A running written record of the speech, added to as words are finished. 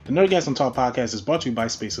The Nerdgasm Talk podcast is brought to you by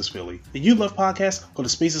Spaces Philly. If you love podcasts, go to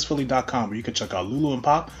spacesphilly.com where you can check out Lulu and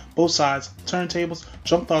Pop, Both Sides, Turntables,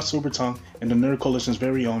 Jump Thought Super Tongue, and the Nerd Coalition's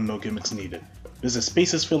very own No Gimmicks Needed. Visit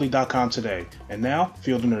spacesphilly.com today. And now,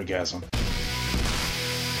 feel the Nerdgasm.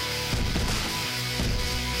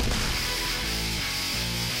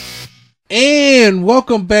 And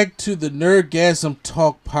welcome back to the Nerdgasm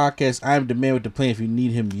Talk podcast. I'm the man with the plan. If you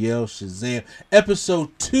need him, yell Shazam.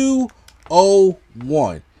 Episode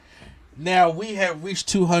 201. Now, we have reached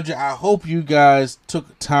 200. I hope you guys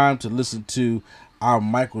took time to listen to our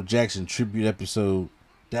Michael Jackson tribute episode.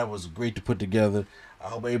 That was great to put together. I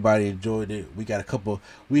hope everybody enjoyed it. We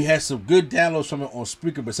had some good downloads from it on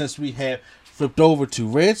Spreaker, but since we have flipped over to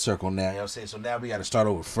Red Circle now, you know what I'm saying? So now we got to start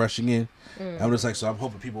over fresh again. I'm just like, so I'm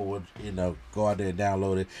hoping people would, go out there and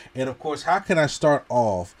download it. And of course, how can I start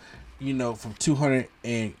off, from 200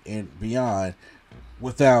 and beyond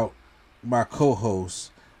without my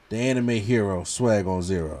co-host, the anime hero, Swag on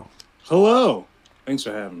Zero? Hello. Thanks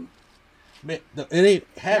for having me. Man, no, it ain't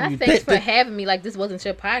having you. Thanks for having me. Like this wasn't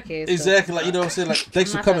your podcast. Exactly. Like, you know what I'm saying? Like,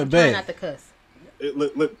 thanks for coming Try back. not to cuss.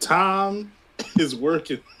 Look, Tom is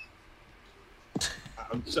working.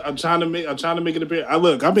 I'm trying to make it appear.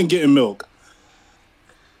 I've been getting milk.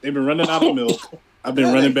 They've been running out of milk. I've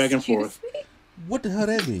been running back and forth. What the hell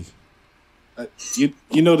that be?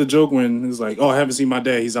 You know the joke when it's like, oh, I haven't seen my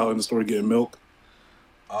dad. He's out in the store getting milk.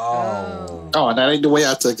 Oh, that ain't the way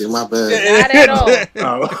I took it. My bad. Not at all.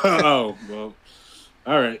 Oh, well,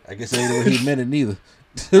 all right. I guess that ain't the way he meant it neither.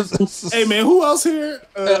 Hey man, who else here?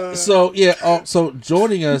 So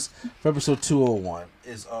joining us for episode 201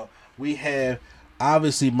 is we have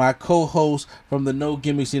obviously my co-host from the No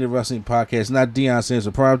Gimmicks Needed Wrestling podcast, not Deion Sanders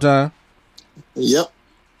of Primetime. Yep.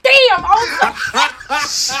 Damn!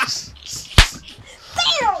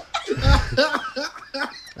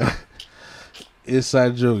 Damn!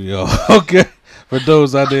 Inside joke, y'all. Okay, for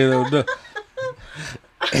those out there that don't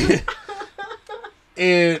know.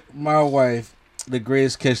 And my wife, the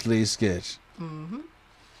greatest catch lady sketch.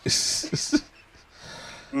 We should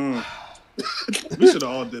have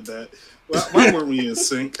all did that. Why weren't we in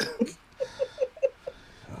sync? I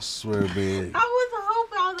swear, man. I was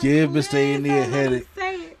hoping Give Mr. A&E a headache.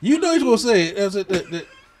 You know he's gonna say it.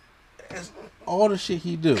 That's all the shit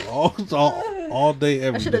he do, all day,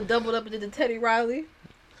 every day. I should have doubled up and did the Teddy Riley.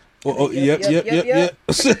 Yep.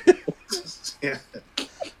 Yeah.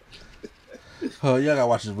 Oh, y'all gotta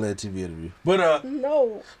watch this Vlad TV interview. But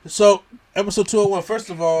No. so episode 201. First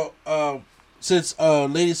of all, since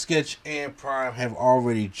Lady Sketch and Prime have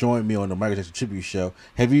already joined me on the Michael Jackson tribute show,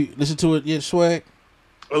 have you listened to it yet, Swag?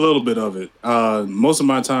 A little bit of it. Most of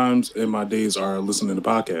my times and my days are listening to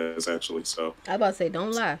podcasts, actually. So I about to say,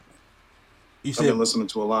 don't lie. You I've said been listening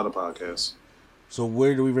to a lot of podcasts. so.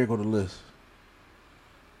 Where do we rank on the list?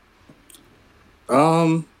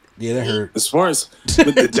 Yeah, that hurt. As far as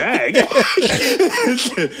with the dag,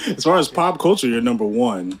 as far as pop culture, you're number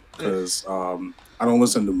one because I don't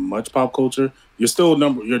listen to much pop culture. You're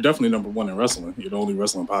definitely number one in wrestling. You're the only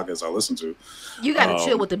wrestling podcast I listen to. You gotta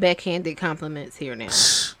chill with the backhanded compliments here now.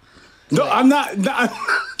 No, I'm not.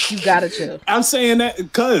 You gotta chill. I'm saying that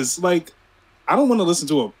because, I don't want to listen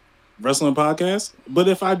to a wrestling podcast, but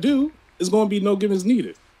if I do, it's going to be No Gimmicks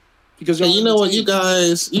Needed. Because you know what, you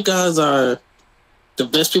guys are the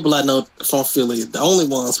best people I know from Philly. The only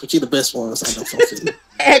ones, but you're the best ones I know from Philly.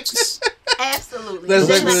 Absolutely. That's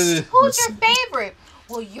They're what it is. Who's your favorite?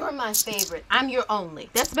 Well, you're my favorite. I'm your only.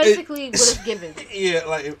 That's basically what it's given. Yeah,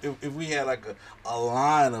 like if we had like a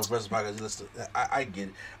line of wrestling podcasts, listen, I get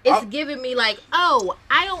it. It's giving me like, oh,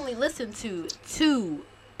 I only listen to 2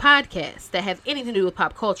 podcasts that have anything to do with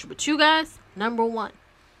pop culture, but you guys, number one.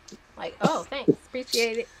 Like, oh, thanks,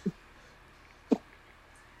 appreciate it.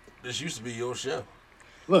 This used to be your show.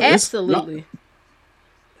 Look, Absolutely.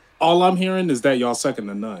 all I'm hearing is that y'all second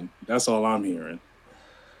to none. That's all I'm hearing.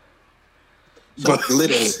 But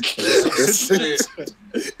literally,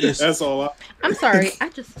 that's all. I'm sorry, I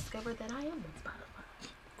just discovered that I am on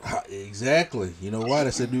Spotify. Exactly. You know why?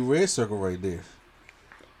 That's a new Red Circle right there.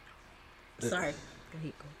 Sorry.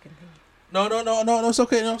 Continue. No. It's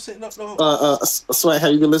okay. No. Swag,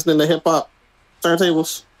 have you been listening to hip hop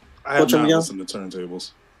turntables? I have not listened to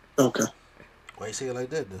turntables. Okay. Why you say it like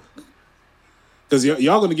that, though? Because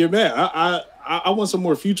y'all gonna get mad. I want some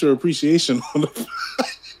more future appreciation on the.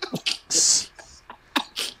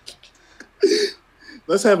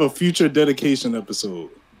 Let's have a future dedication episode.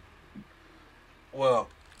 Well,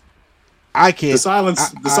 I can't. The silence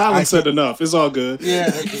said enough. It's all good.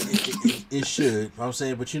 Yeah, it should. I'm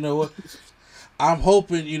saying, but you know what? I'm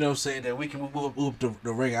hoping, saying that we can move up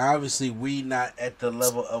the ring. Obviously, we not at the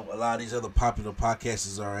level of a lot of these other popular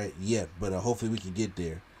podcasters are at yet, but hopefully we can get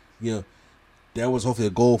there. That was hopefully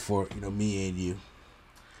a goal for, me and you.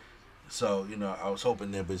 So, I was hoping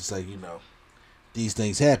that, but it's like, these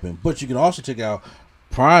things happen. But you can also check out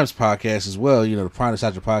Prime's podcast as well. The Prime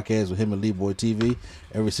Nostalgia podcast with him and Lee Boy TV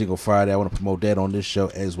every single Friday. I want to promote that on this show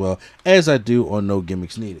as well as I do on No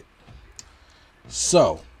Gimmicks Needed.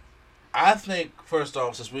 So, I think first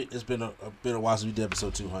off, since it's been a while since we did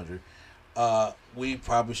episode 200, we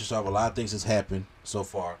probably should start with a lot of things that's happened so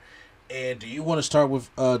far. And do you want to start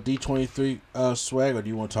with D23 swag, or do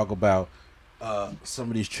you want to talk about some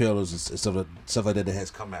of these trailers and stuff like that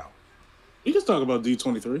has come out? You can talk about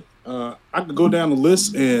D23. I could go down the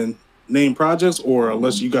list and name projects, or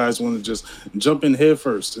unless you guys want to just jump in head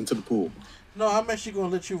first into the pool. No, I'm actually going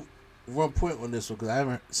to let you run point on this one because I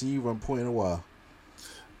haven't seen you run point in a while.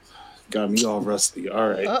 Got me all rusty. All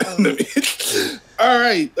right. All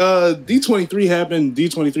right. D23 happened.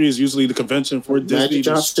 D23 is usually the convention for Disney. Magic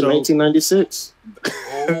Johnson, 1996.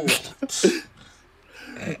 Oh.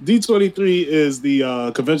 D23 is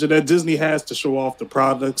the convention that Disney has to show off the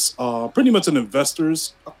products. Pretty much an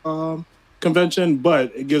investors convention,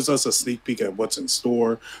 but it gives us a sneak peek at what's in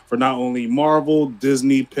store for not only Marvel,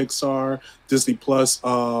 Disney, Pixar, Disney Plus,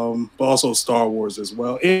 but also Star Wars as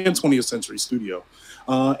well, and 20th Century Studio.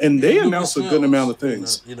 And they announced a good amount of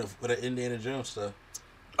things. For the Indiana Jones stuff.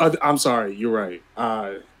 I'm sorry, you're right.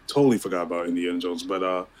 I totally forgot about Indiana Jones,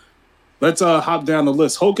 but let's hop down the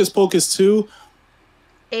list. Hocus Pocus 2.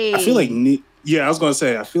 Hey. I feel like I was gonna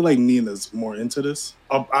say I feel like Nina's more into this.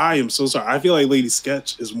 I am so sorry. I feel like Lady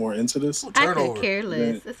Sketch is more into this. I could care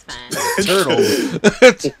less. It's fine.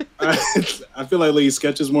 I feel like Lady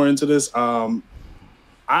Sketch is more into this. I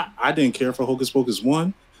didn't care for Hocus Pocus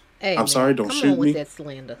 1. Hey, I'm sorry. Don't shoot me. With that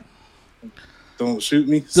slander. Don't shoot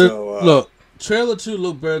me. Look, trailer 2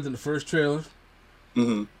 looked better than the first trailer.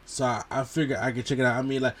 Mm-hmm. So I figured I could check it out. I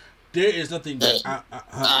mean, like, there is nothing that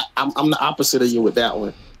I'm the opposite of you with that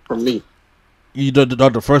one. From me, you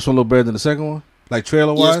thought the first one looked better than the second one, like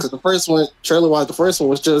trailer wise. Yes, because the first one, trailer wise, the first one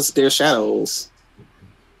was just their shadows.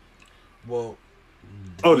 Well,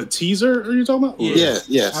 the teaser? Are you talking about? Yeah,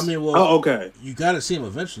 yes. I mean, well, okay. You got to see him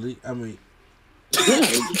eventually. I mean,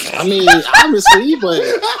 obviously, but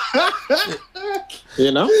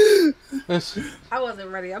I wasn't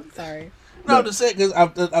ready. I'm sorry. No, I'm just saying because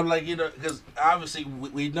I'm like, because obviously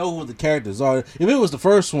we know who the characters are. If it was the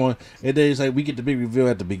first one and then it's like we get the big reveal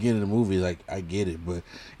at the beginning of the movie, like I get it, but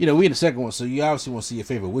we in the second one, so you obviously want to see your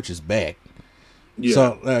favorite witches back. Yeah.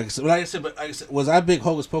 So like I said, was I a big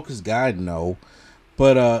Hocus Pocus guy? No,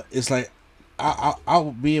 but it's like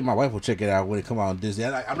I'll me and my wife will check it out when it come out on Disney.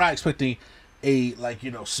 I'm not expecting a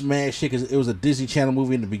smash hit because it was a Disney Channel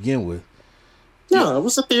movie to begin with. No, it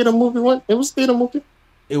was a theater movie. It was a theater movie.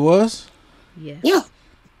 It was. Yeah. Yeah.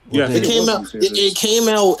 Yeah. It came out. It came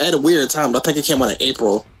out at a weird time. I think it came out in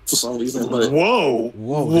April for some reason. But whoa!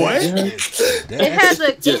 What? It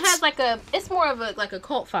has like a. It's more of a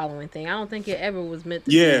cult following thing. I don't think it ever was meant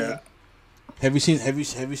to. Yeah. Be. Have you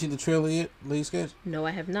seen the trailer yet, Lady Sketch? No,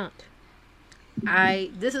 I have not.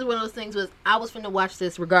 This is one of those things was I was finna watch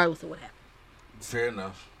this regardless of what happened. Fair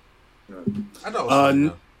enough. I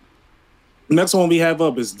know. Next one we have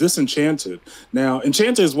up is Disenchanted. Now,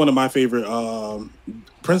 Enchanted is one of my favorite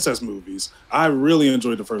princess movies. I really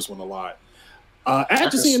enjoyed the first one a lot.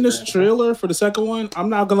 After seeing this trailer for the second one, I'm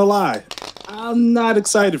not gonna lie, I'm not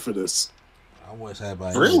excited for this. I was happy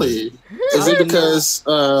by it. Really? Is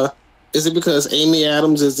it because Amy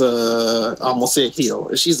Adams is I almost said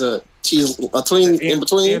hero? She's a tween in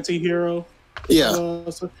between anti-hero. Yeah.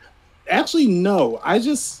 Actually, no.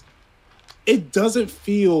 It doesn't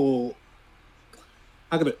feel.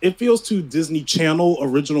 It feels too Disney Channel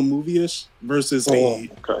original movie-ish versus a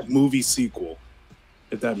movie sequel,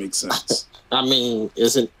 if that makes sense. I mean,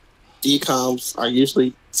 isn't DComs are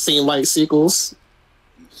usually seem like sequels?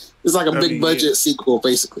 It's like a big budget sequel,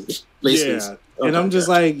 basically. Yeah, and I'm just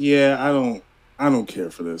like, I don't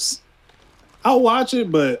care for this. I'll watch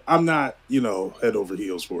it, but I'm not, head over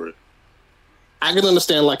heels for it. I can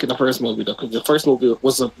understand like in the first movie though, because the first movie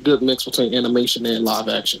was a good mix between animation and live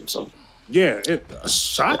action. So. Yeah, it's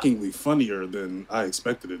shockingly funnier than I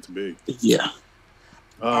expected it to be. Yeah.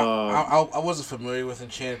 I wasn't familiar with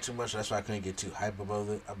Enchanted too much. That's why I couldn't get too hype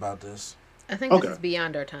about this. I think this is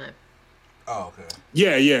beyond our time. Oh, okay.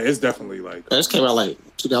 Yeah, it's definitely like... This came out like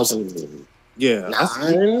 2000. Yeah.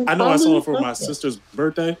 I know I saw it for my sister's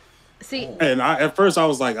birthday. See, and at first I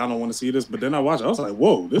was like, I don't want to see this. But then I watched it. I was like,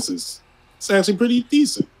 whoa, it's actually pretty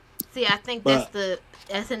decent. See, I think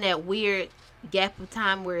that's in that weird gap of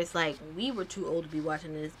time where it's like we were too old to be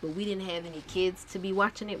watching this, but we didn't have any kids to be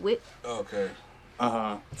watching it with. Okay.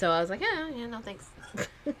 So I was like, yeah, no thanks.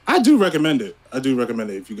 I do recommend it.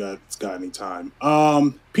 If you guys got any time.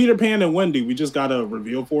 Peter Pan and Wendy, we just got a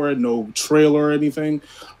reveal for it. No trailer or anything.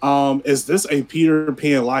 Is this a Peter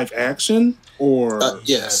Pan live action or?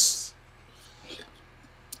 Yes.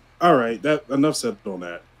 All right. That enough said on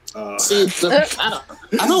that. See,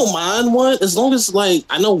 I don't mind one as long as like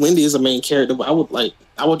I know Wendy is a main character, but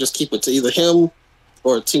I would just keep it to either him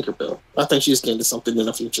or Tinkerbell. I think she's getting to something in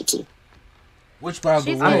the future too. Which, by the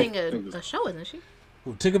She's way, getting a show, isn't she?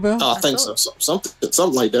 who, Tinkerbell? I think so.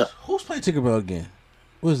 Something like that. Who's playing Tinkerbell again?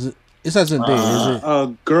 What is it? It's not Zendaya, is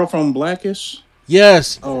it? Girl from Blackish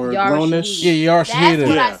Yes. or Yara Grownish. Shahidi. Yeah, Yara That's Shahidi.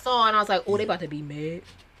 what I Yeah. saw, and I was like, oh, they about to be mad.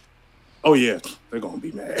 Oh yeah, they're gonna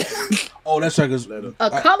be mad. Oh, that's right. 'Cause-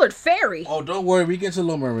 A colored fairy. oh, don't worry. We get to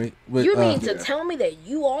Little Mermaid. But, You mean to tell me that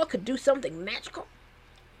you all could do something magical?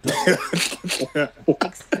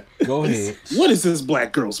 Go ahead. What is this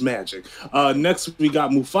black girl's magic? Next we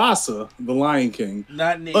got Mufasa, the Lion King.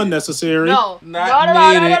 Not needed. Unnecessary. No. Not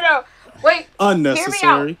needed. No. Wait.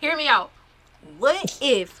 Unnecessary. Hear me out. What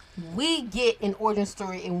if we get an origin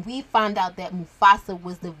story and we find out that Mufasa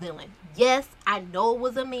was the villain? Yes, I know it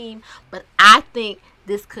was a meme, but I think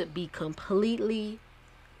this could be completely.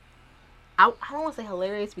 I don't want to say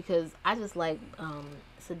hilarious because I just like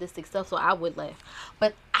sadistic stuff, so I would laugh.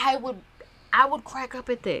 But I would crack up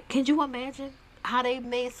at that. Can you imagine how they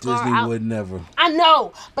made Scar Disney out? would never. I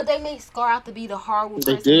know, but they made Scar out to be the horrible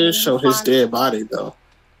They person. did show his Mufasa- dead body though.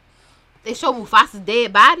 They showed Mufasa's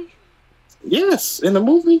dead body. Yes, in the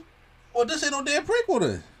movie. Well, this ain't no damn prequel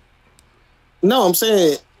then. No, I'm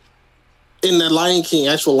saying in the Lion King,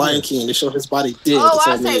 actual Lion King, they show his body dead. Oh,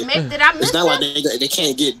 So, I say, man, did I miss it's not like this? they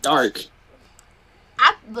can't get dark.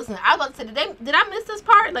 I was about to say, did I miss this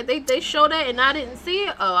part? Like they showed that and I didn't see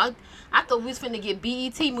it. Oh, I thought we was finna get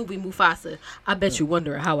BET movie Mufasa. I bet you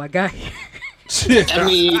wonder how I got here. I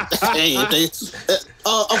mean, hey,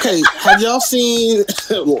 okay. Have y'all seen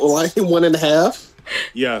Lion 1.5?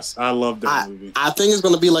 Yes, I love that movie. I think it's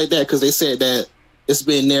gonna be like that because they said that it's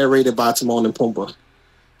being narrated by Timon and Pumbaa.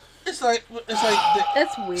 It's like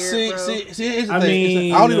That's weird, bro. see. Here's the I thing. It's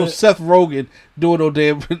mean, like, I don't even know Seth Rogen doing no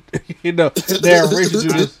damn, narration to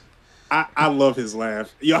this. I love his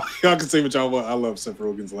laugh. Y'all can say what y'all want. I love Seth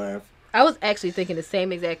Rogen's laugh. I was actually thinking the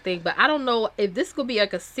same exact thing, but I don't know if this could be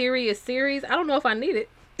like a serious series. I don't know if I need it.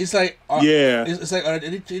 It's like Yeah. It's like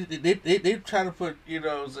they try to put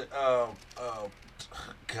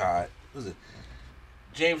God, what is it?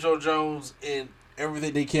 James Earl Jones in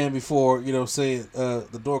everything they can before saying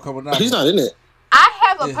the door coming out. He's not in it.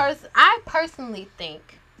 I personally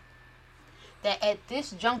think that at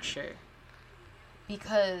this juncture,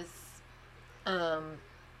 because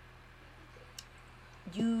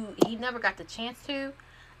he never got the chance to.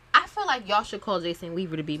 I feel like y'all should call Jason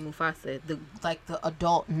Weaver to be Mufasa, the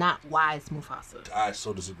adult, not wise Mufasa. I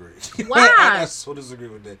so disagree. Why? I so disagree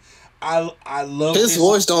with that. I love His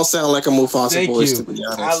voice don't sound like a Mufasa Thank voice, you. to be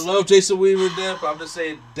honest. I love Jason Weaver to death, but I'm just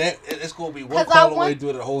saying that it's going to be one 'Cause I call away want-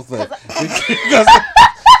 doing the whole thing.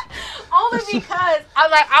 Only because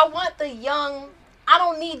I want the young. I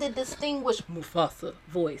don't need the distinguished Mufasa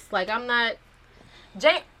voice. Like I'm not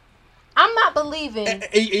believing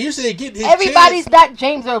and you say get his everybody's chance. not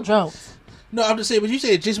James Earl Jones. No, I'm just saying, but you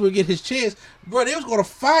said Jason would get his chance, bro. They was going to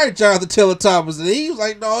fire Jonathan Taylor Thomas, and he was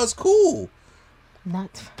like, "No, it's cool."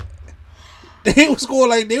 Not. They was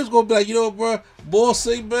going to be like, you know, bro, boy,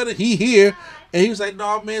 sing better. He here, and he was like,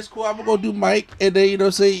 "No, man, it's cool. I'm gonna do Mike," and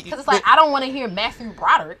then say, Because it's like, I don't want to hear Matthew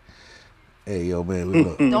Broderick. "Hey, yo, man,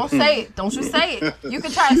 look, Don't say it. Don't you say it. You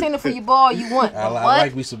can try to sing it for your boy all you want. I But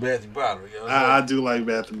like me some Matthew Broderick." You know what I I'm do like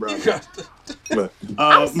Matthew Broderick. saying? But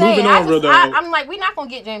I'm saying, moving on, real though. I'm like, we're not going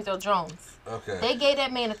to get James Earl Jones. Okay. They gave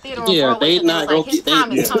that man a theater on Yeah, Broadway. they not like, gonna his get.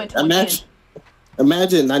 time is coming to an end.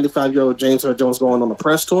 Imagine 95-year-old James Earl Jones going on a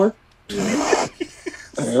press tour.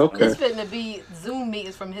 Okay, It's fitting to be Zoom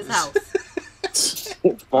meetings from his house.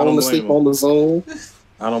 falling asleep on the Zoom.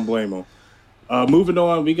 I don't blame him. Moving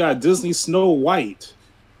on, we got Disney Snow White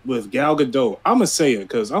with Gal Gadot. I'm gonna say it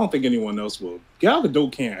because I don't think anyone else will. Gal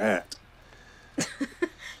Gadot can't act.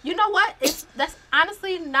 You know what? That's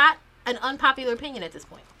honestly not an unpopular opinion at this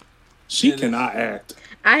point. She cannot act.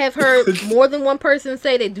 I have heard more than one person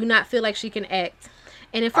say they do not feel like she can act.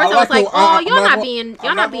 And at first I was like like, her- "Oh, I'm y'all not gonna- being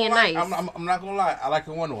I'm not being gonna lie. nice." I'm not gonna lie. I like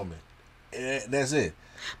a Wonder Woman. That's it.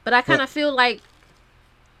 But I kind of feel like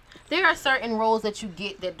there are certain roles that you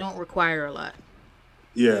get that don't require a lot.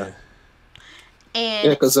 Yeah. And Yeah,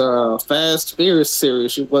 because Fast Furious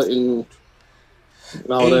series, she wasn't.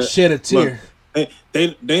 and all Ain't that. shed a tear.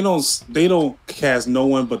 They don't cast no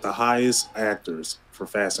one but the highest actors for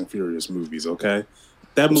Fast and Furious movies. Okay,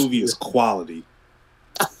 that movie is quality,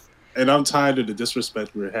 and I'm tired of the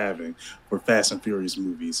disrespect we're having for Fast and Furious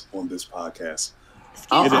movies on this podcast.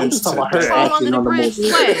 I'm just talking about her Fall acting under the on the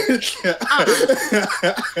bridge.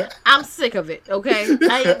 movie. I'm sick of it. Okay,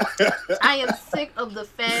 I am sick of the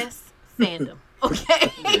Fast fandom.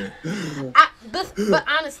 Okay, but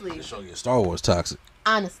honestly, This show get Star Wars toxic.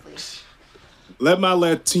 honestly, Let my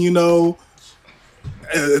Latino,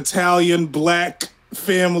 Italian, black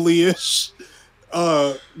family-ish,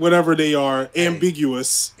 whatever they are,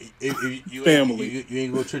 ambiguous. You Family. You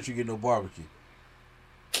ain't go to church, you get no barbecue.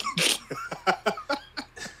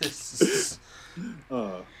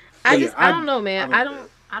 I don't know, man.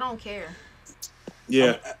 I don't care.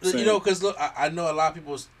 Yeah, You know, because look, I know a lot of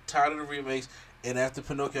people is tired of the remakes, and after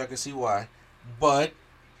Pinocchio, I can see why. But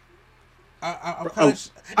I'm kind of.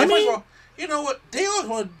 I mean- you know what? They always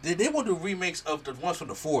want they want to do remakes of the ones from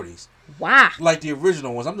the 40s, Why? like the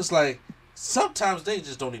original ones. I'm just like, sometimes they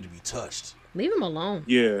just don't need to be touched. Leave him alone.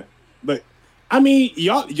 yeah, but I mean,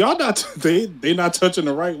 y'all not they not touching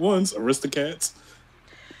the right ones. Aristocats,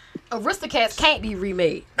 Aristocats can't be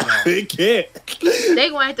remade. they can't. They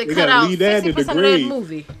gonna have to They cut gotta out leave that 60% in the of that grave.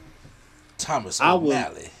 movie. Thomas I would-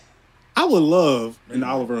 O'Malley. I would love an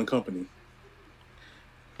Oliver and Company.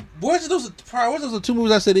 What's those the two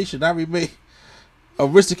movies I said they should not remake?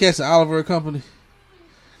 Aristocats and Oliver and Company.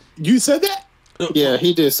 You said that? Yeah,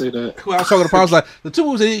 he did say that. Who I was talking about, I was like, the two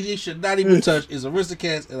movies they should not even touch is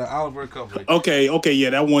Aristocats and Oliver and Company. Okay,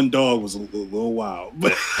 yeah, that one dog was a little wild,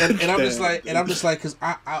 but And I'm just like, because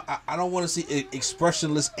I don't want to see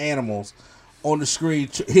expressionless animals on the screen,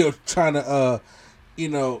 trying to,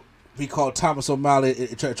 be called Thomas O'Malley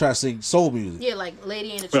and try to sing soul music. Yeah, like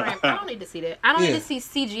Lady and the Tramp. I don't need to see that. I don't need to see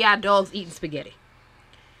CGI dogs eating spaghetti.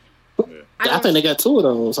 I think they got two of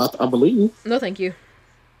those. I believe. No, thank you.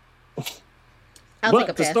 I'll take a but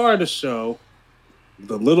the pass. star of the show,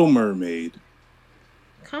 The Little Mermaid.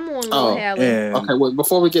 Come on, little Oh, Hallie. And Okay, wait.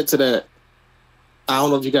 Before we get to that, I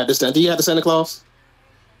don't know if you got this down. Do you have the Santa Claus?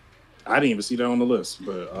 I didn't even see that on the list,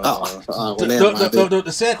 but Well, never mind then.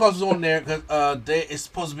 The Santa Claus was on there because it's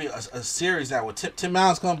supposed to be a series that would Tim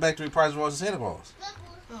Allen's come back to reprise the role of Santa Claus.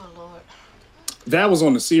 Oh Lord. that was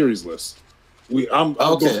on the series list. I'm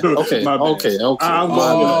Okay. I'm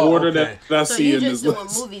going in order that I So see you in just this doing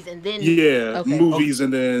list. movies and then Yeah, Okay. movies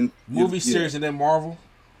and then Movie yeah. series and then Marvel.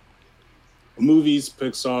 Movies,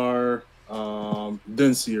 Pixar,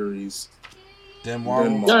 then series, Then then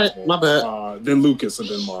Marvel. Marvel. All right, my bad. Then Lucas and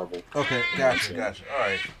then Marvel. Okay, gotcha.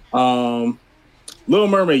 All right. Little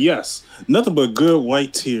Mermaid, yes, nothing but good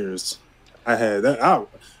white tears. I had that.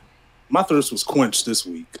 My thirst was quenched this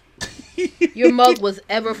week. your mug is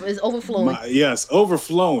overflowing. Yes,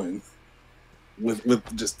 overflowing with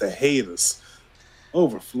just the haters.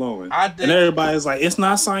 Overflowing. I did- And everybody's like, it's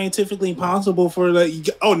not scientifically possible for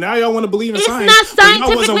that. Oh, now y'all want to believe in It's science. not but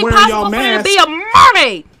y'all wasn't scientifically wearing y'all possible for her to masks. be a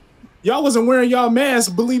mermaid. Y'all wasn't wearing y'all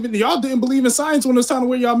masks. Y'all didn't believe in science when it's time to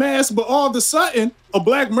wear y'all masks. But all of a sudden, a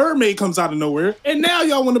black mermaid comes out of nowhere, and now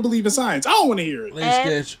y'all want to believe in science. I don't want to hear it. Lady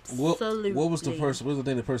Sketch, what was the Absolutely. person? What was the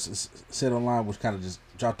thing the person said online, which kind of just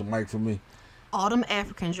dropped the mic for me? All them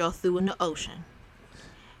Africans y'all threw in the ocean.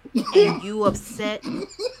 And you upset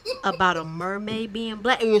about a mermaid being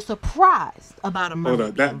black, and you're surprised about a mermaid. Hold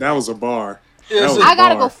on, being that was a bar. Yeah, That was so- a I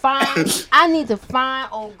gotta bar. go find. I need to find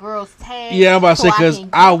old girl's tag. Yeah, I'm about to say, so 'cause can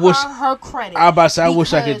I give wish- her credit. I about to say, I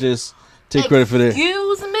wish I could because- just take credit for that.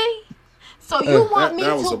 Excuse me. So you want me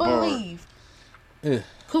that was to a bar. believe? Yeah.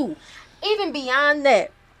 Cool. Even beyond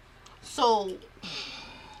that, so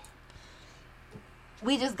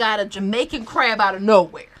we just got a Jamaican crab out of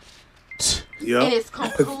nowhere. And Yep. it's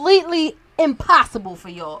completely impossible for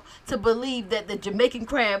y'all to believe that the Jamaican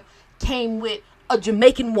crab came with a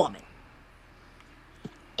Jamaican woman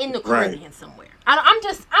in the Right. Caribbean somewhere. I'm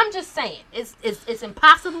just saying it's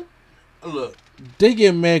impossible. Look, they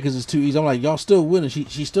get mad because it's too easy. I'm like, y'all still winning.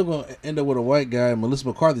 She's still gonna end up with a white guy, and Melissa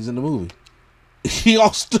McCarthy's in the movie.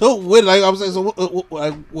 Y'all still winning. Like I'm saying, so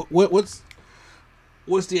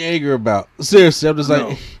what's the anger about? Seriously, I'm just like,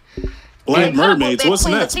 No. Black They could've mermaids. put that What's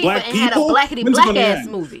Queen next? Latifah Black and had a people. blackity When's it black gonna ass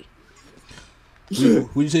end? movie.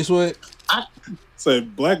 would you say Sweat? Say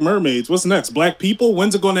black mermaids. What's next? Black people.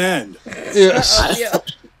 When's it going to end? Yeah.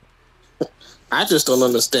 I just don't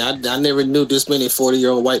understand. I never knew this many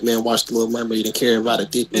 40-year-old white men watched The Little Mermaid and care about it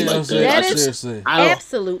deeply You know what I'm like saying? that. That is- Seriously. I don't,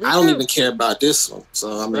 Absolutely. I don't true. even care about this one.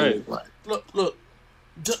 So I mean, Right. like,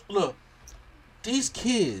 Look. These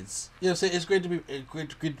kids, you know what I'm saying? It's great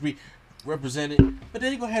to be represented, but they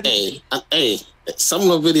ain't gonna have to. hey, some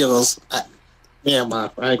of the videos, Yeah,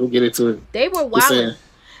 I ain't gonna get into it. They were Just wild. saying.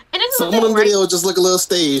 And this is Some the of thing, them right? videos just look a little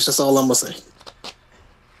staged. That's all I'm gonna say.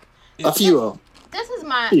 A few of them. This is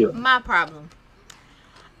Yeah. my problem.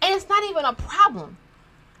 And it's not even a problem.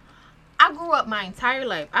 I grew up my entire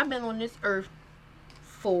life. I've been on this earth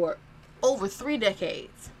for over 3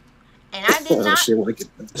 decades. And I did not. Shit, wanna get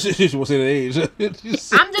She just want to say the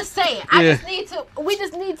age. I'm just saying. Yeah. We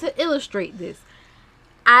just need to illustrate this.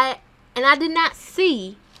 I did not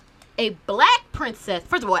see a black princess.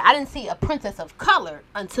 First of all, I didn't see a princess of color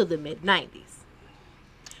until the mid-90s.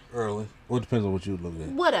 Early. Well, it depends on what you look at.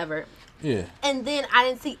 Whatever. Yeah. And then I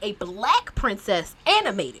didn't see a black princess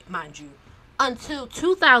animated, mind you, until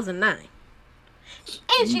 2009.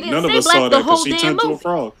 And she didn't None of say us saw black the that whole because she damn turned to a movie.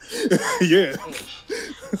 frog. Yeah.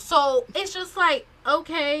 So it's just like,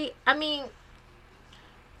 okay, I mean,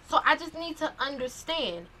 so I just need to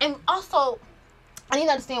understand. And also, I need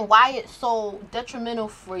to understand why it's so detrimental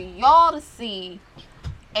for y'all to see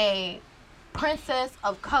a princess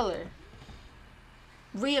of color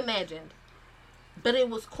reimagined. But it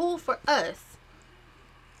was cool for us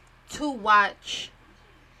to watch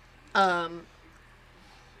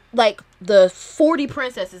like the 40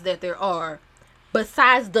 princesses that there are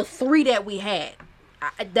besides the 3 that we had.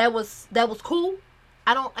 That was cool.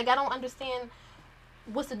 I don't understand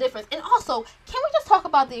what's the difference. And also, can we just talk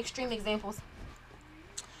about the extreme examples?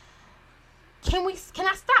 Can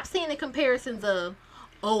I stop seeing the comparisons of,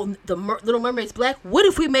 oh, the Little Mermaid's black? What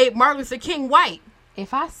if we made Martin Luther King white?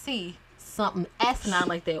 If I see something asinine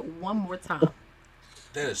like that one more time,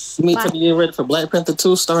 That is. You mean to get ready for Black Panther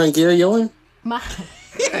 2 starring Gary Owen? my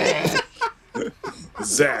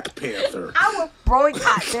Zach Panther. I would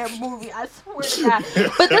boycott that movie. I swear to God.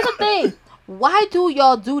 But that's the thing. Why do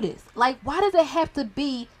y'all do this? Like, why does it have to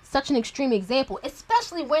be such an extreme example?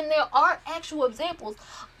 Especially when there are actual examples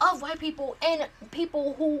of white people and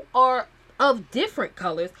people who are of different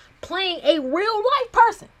colors playing a real life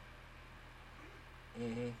person.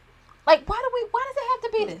 Like, why does it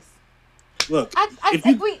have to be this? Look, I if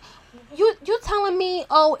you, agree. You telling me,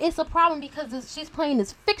 oh, it's a problem because she's playing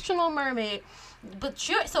this fictional mermaid, but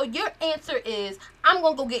your answer is, I'm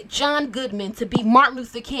gonna go get John Goodman to be Martin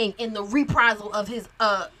Luther King in the reprisal of his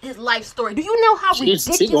life story. Do you know how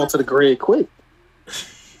ridiculous? He going to the grave quick.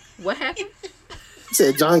 What happened? He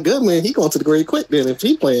said John Goodman, he going to the grave quick then if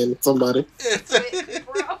he playing somebody.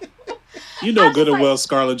 Bro. you know I was good and like- well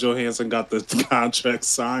Scarlett Johansson got the contract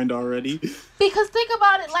signed already. Because think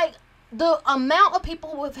about it, like the amount of people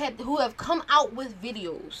who have come out with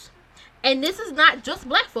videos, and this is not just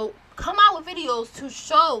black folk, come out with videos to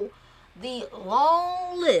show the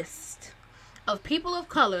long list of people of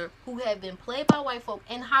color who have been played by white folk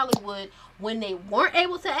in Hollywood when they weren't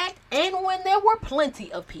able to act and when there were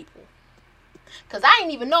plenty of people. Because I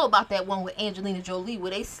didn't even know about that one with Angelina Jolie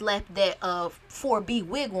where they slapped that 4B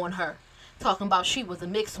wig on her, talking about she was a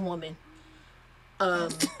mixed woman.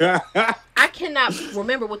 I cannot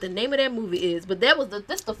remember what the name of that movie is, but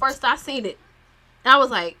this the first I seen it. And I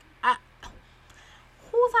was like,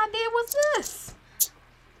 whose idea was this?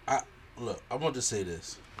 Look, I'm going to say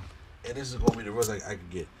this. And this is going to be the worst I can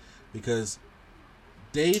get. Because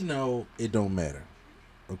they know it don't matter.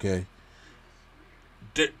 Okay?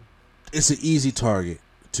 It's an easy target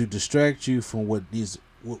to distract you from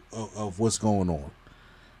of what's going on.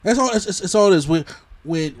 That's all. It's all this.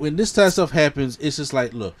 When this type of stuff happens, it's just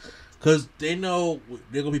like, look, because they know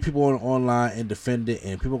there are gonna be people online and defend it,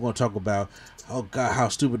 and people are gonna talk about, oh God, how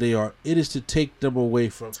stupid they are. It is to take them away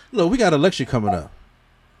from. Look, we got an election coming up.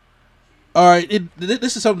 All right,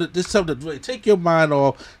 this is something that really take your mind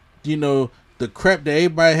off. You know, the crap that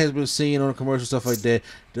everybody has been seeing on the commercial stuff like that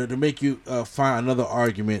to make you find another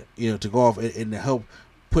argument. You know, to go off and to help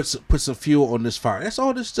put some fuel on this fire. That's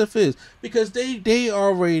all this stuff is, because they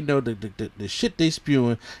already know the shit they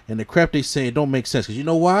spewing and the crap they saying don't make sense. Because you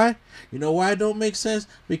know why? You know why it don't make sense?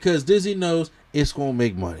 Because Disney knows it's gonna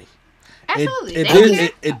make money. Absolutely.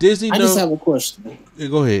 And Disney I knows. just have a question.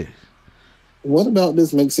 Go ahead. What about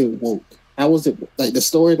this makes it woke? How was it like the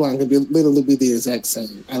storyline could be literally be the exact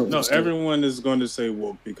same? I don't No, understand. everyone is going to say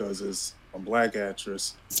woke because it's a black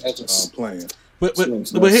actress I just- playing. But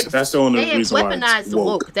here, That's the only They have reason why weaponized it's the woke.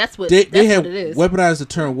 woke. That's what they have what it is. weaponized the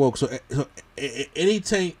term woke. So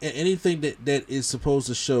anything that is supposed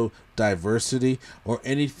to show diversity, or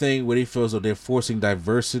anything where they feel as though they're forcing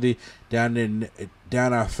diversity down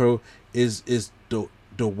our throat is the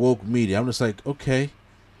woke media. I'm just like, okay.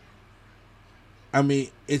 I mean,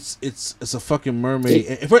 it's a fucking mermaid.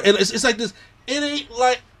 It's like this. It ain't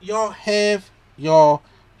like y'all have y'all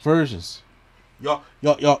versions. Y'all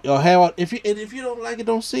have if you don't like it,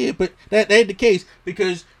 don't see it. But that ain't the case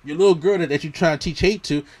because your little girl that you trying to teach hate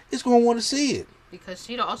to is gonna want to see it. Because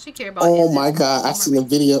all she care about. Oh my god, I seen a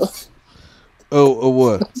video. Oh,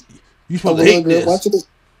 what? You supposed A to little hate girl this? watching it.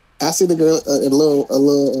 I see the girl, a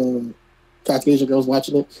little Caucasian girls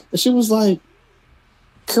watching it, and she was like,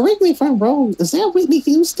 "Correct me if I'm wrong. Is that Whitney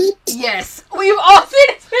Houston?" Yes, we've all seen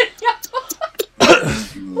this video.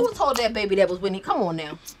 Who told that baby that was Whitney? Come on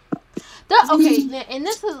now. Okay, and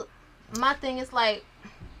this is my thing. It's like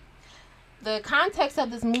the context of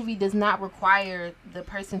this movie does not require the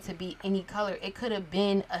person to be any color. It could have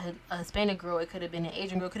been a Hispanic girl. It could have been an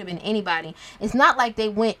Asian girl. It could have been anybody. It's not like they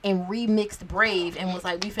went and remixed Brave and was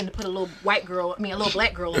like, we finna put a little black girl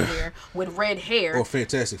in there with red hair. Or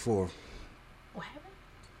Fantastic Four. What happened?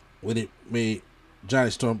 When it made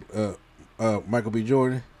Johnny Storm, Michael B.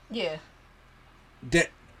 Jordan. Yeah.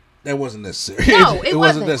 That wasn't necessary. No, it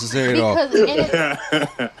wasn't necessary at all.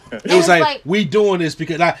 It was like we doing this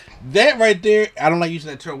because that right there. I don't like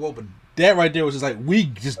using that term woke, but that right there was just like we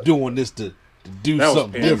just doing this to do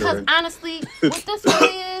something different. Because honestly, what this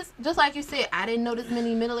really is, just like you said, I didn't know this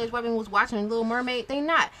many middle-aged women was watching Little Mermaid.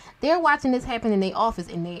 They're watching this happen in their office,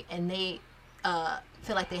 and they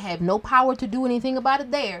feel like they have no power to do anything about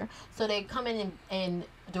it there. So they come in and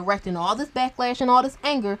directing all this backlash and all this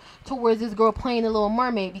anger towards this girl playing the Little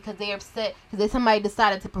Mermaid because they're upset because somebody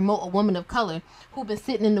decided to promote a woman of color who've been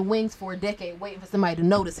sitting in the wings for a decade waiting for somebody to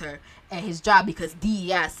notice her at his job because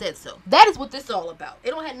DEI said so. That is what this is all about.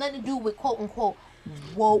 It don't have nothing to do with quote unquote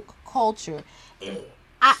woke culture.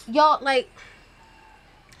 Y'all like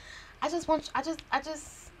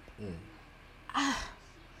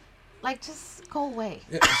just go away.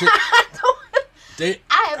 Yeah,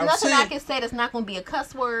 I have nothing I can say that's not going to be a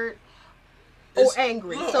cuss word or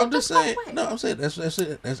angry. No, so I'm just saying. No, I'm saying that's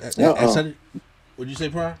it. That's what'd you say,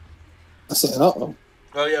 Brian? I said, "Uh-oh."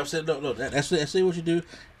 Oh yeah, I'm saying no. That's what you do,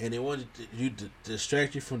 and they want you to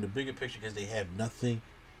distract you from the bigger picture because they have nothing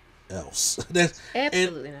else. That's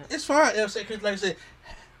absolutely not. It's fine. You know what I'm saying? Because like I said,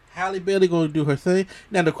 Halle Bailey going to do her thing.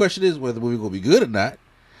 Now the question is whether the movie going to be good or not.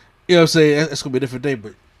 You know what I'm saying? That's going to be a different day,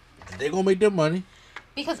 but they're going to make their money.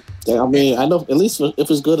 Because I mean, I know at least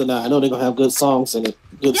if it's good or not, I know they're gonna have good songs in it,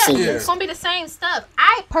 good singers. It's gonna be the same stuff.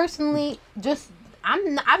 I personally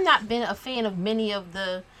I've not been a fan of many of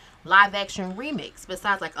the live action remakes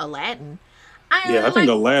besides like Aladdin. I think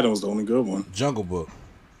Aladdin was the only good one. Jungle Book.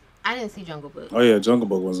 I didn't see Jungle Book. Oh yeah, Jungle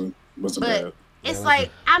Book wasn't bad. It's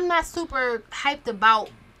like I'm not super hyped about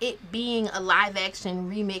it being a live action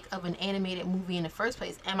remake of an animated movie in the first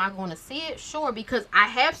place. Am I going to see it? Sure, because I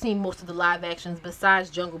have seen most of the live actions besides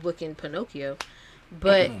Jungle Book and Pinocchio.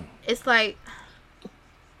 But it's like,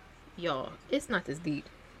 y'all, it's not this deep.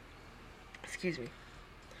 Excuse me.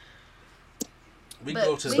 We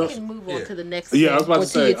can move on to the next. Yeah, I was about to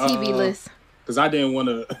say your TV list. Because I didn't want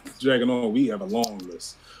to drag it on. We have a long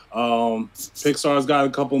list. Pixar's got a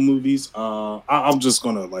couple movies. I'm just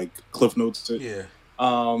gonna like cliff notes it. Yeah.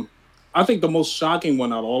 I think the most shocking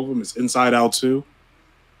one out of all of them is Inside Out 2.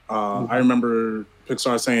 I remember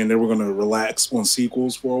Pixar saying they were going to relax on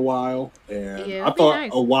sequels for a while, and I thought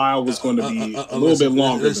a while was going to be a little bit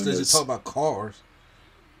longer than this. Talk about Cars.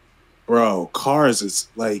 Bro, Cars is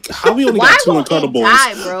like, how we only got two Incredibles?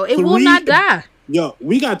 Die, bro. It will not die. Yo,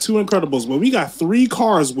 we got two Incredibles, but we got 3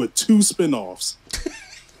 Cars with 2 spinoffs.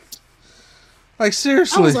 Like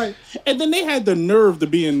seriously, I was like, and then they had the nerve to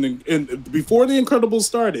be in before the Incredibles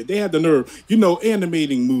started. They had the nerve.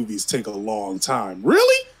 Animating movies take a long time.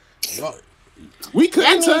 Really? We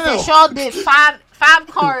couldn't tell. That means that y'all did five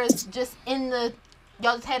cars just y'all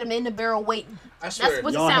just had them in the barrel waiting. I swear, that's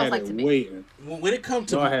what it sounds like to me. Waiting. When it comes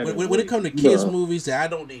to kids movies that I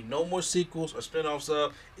don't need no more sequels or spinoffs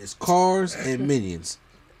of, is Cars and Minions.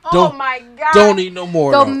 My God! Don't need no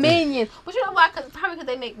more. The Minions, but you know why? Probably because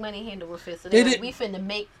they make money hand over fist. So we finna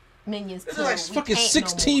make Minions. There's like fucking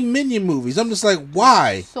 16 Minion movies. I'm just like,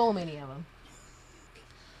 why? So many of them.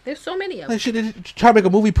 There's so many of them. They should try to make a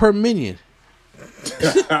movie per Minion.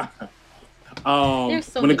 There's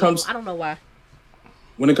so many. I don't know why.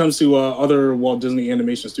 When it comes to other Walt Disney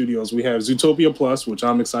Animation Studios, we have Zootopia Plus, which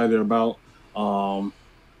I'm excited about.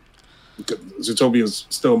 Zootopia is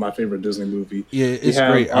still my favorite Disney movie. Yeah, it's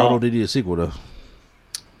great. I don't know if they need a sequel though.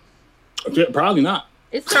 Probably not.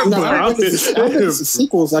 It's I think it's a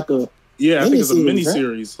sequel is like a I think it's a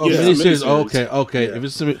miniseries. Right? Miniseries. Okay. Yeah. If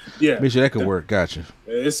it's make sure that could work. Gotcha.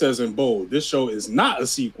 It says in bold, this show is not a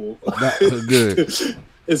sequel. Not good.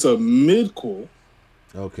 It's a midquel.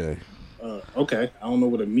 Okay. Okay. I don't know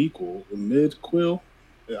what a midquel.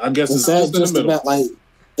 I guess is that just about like?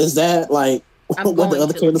 Is that like what the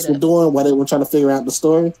other characters were doing while they were trying to figure out the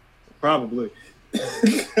story? Probably.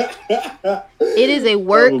 It is a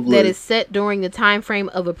work Probably. that is set during the time frame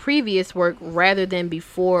of a previous work rather than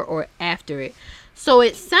before or after it. So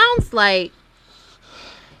it sounds like,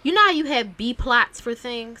 you know how you have B plots for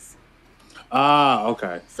things?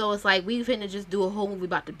 Okay. So it's like we finna just do a whole movie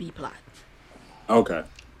about the B plot. Okay.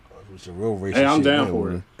 It's a real racist Hey, I'm shit down there, for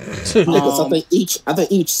man. it. Because I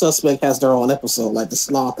think each suspect has their own episode. Like the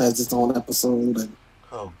sloth has its own episode, and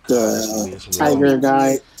Oh, God, the it's gonna be tiger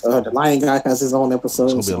guy, the lion guy has his own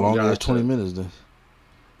episode. It's gonna be a long ass Gotcha. 20 minutes then.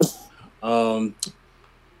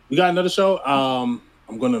 We got another show. I'm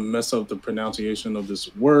gonna mess up the pronunciation of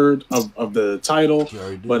this word of the title, You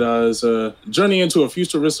already did. but it's a journey into a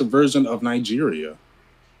futuristic version of Nigeria.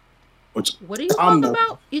 Which What are you I'm talking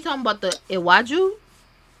about? You talking about the Iwaju?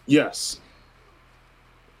 yes,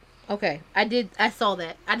 Okay, I saw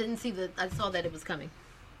that. I saw that it was coming.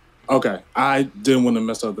 okay. I didn't want to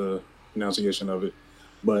mess up the pronunciation of it,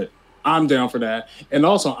 but I'm down for that. And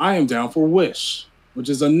also, I am down for Wish, which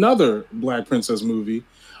is another Black Princess movie.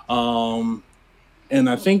 And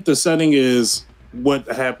I think the setting is what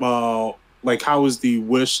happened. Like, how is the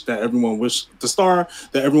wish that everyone the star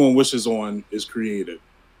that everyone wishes on is created?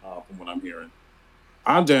 From what I'm hearing,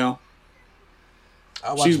 I'm down.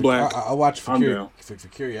 She's black. I watch for, I'm down. for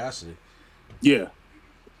curiosity. Yeah,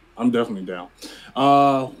 I'm definitely down.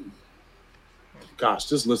 Gosh,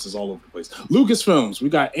 this list is all over the place. Lucasfilms, we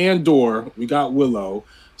got Andor, we got Willow,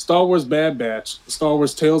 Star Wars Bad Batch, Star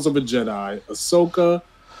Wars Tales of a Jedi, Ahsoka,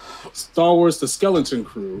 Star Wars The Skeleton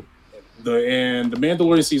Crew, and The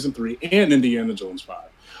Mandalorian Season 3, and Indiana Jones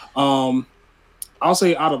 5. I'll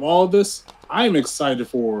say out of all of this, I am excited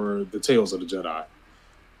for the Tales of the Jedi.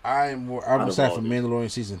 I'm of excited all for of these.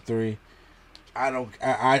 Mandalorian season 3.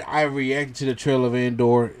 I reacted to the trailer of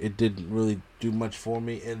Andor. It didn't really do much for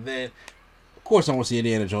me. And then of course I want to see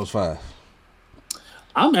Indiana Jones 5.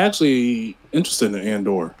 I'm actually interested in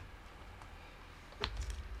Andor.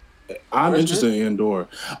 I'm That's interested in Andor.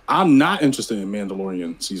 I'm not interested in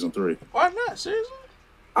Mandalorian Season 3. Why not? Seriously?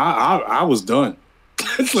 I was done.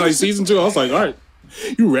 It's like Season 2, I was like, all right,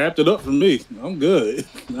 you wrapped it up for me. I'm good.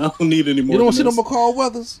 I don't need any more. You don't than see no this. McCall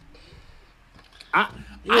Weathers? I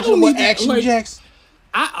You don't see don't no more need that, Action like- Jacks?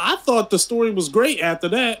 I thought the story was great after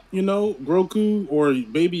that. You know, Grogu or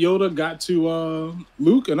Baby Yoda got to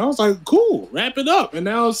Luke, and I was like, cool, wrap it up. And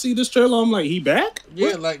now I see this trailer, I'm like, he back?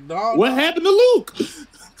 Yeah, like dog. What happened to Luke?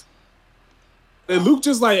 And Luke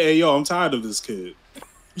just like, hey, yo, I'm tired of this kid.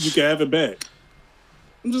 You can have it back.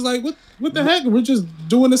 I'm just like, what the heck? We're just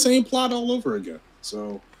doing the same plot all over again.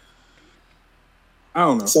 So, I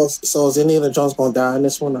don't know. So is Indiana Jones gonna die in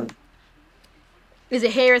this one? Or? Is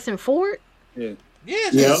it Harrison Ford? Yeah. Yeah,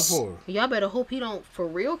 it's Yes. before. Y'all better hope he don't for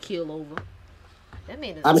real kill over. That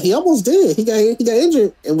man is. I mean, he almost did. He got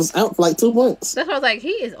injured and was out for like 2 months. That's why I was like, he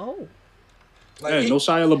is old. Like, Hey, no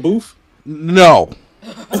Shia LaBeouf? no.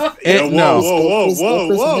 Yeah, no.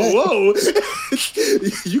 whoa.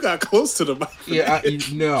 You got close to the mic. Yeah,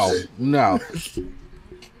 no.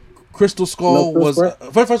 Crystal Skull No Chris was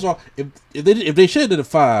Pratt? first of all, if they should have did a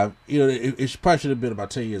 5, you know, it probably should have been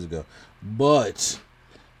about 10 years ago. But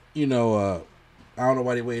you know, I don't know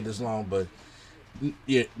why they waited this long, but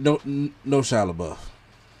yeah, no Shia LaBeouf.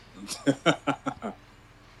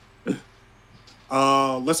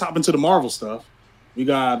 Let's hop into the Marvel stuff. We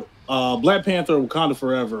got Black Panther, Wakanda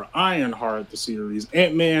Forever, Ironheart, the series,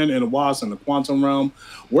 Ant-Man and the Wasp in the Quantum Realm,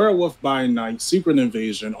 Werewolf by Night, Secret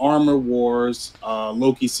Invasion, Armor Wars,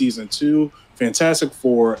 Loki Season 2, Fantastic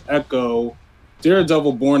Four, Echo,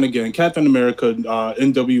 Daredevil Born Again, Captain America,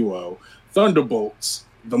 NWO, Thunderbolts,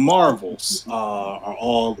 The Marvels are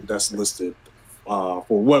all that's listed for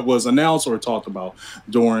what was announced or talked about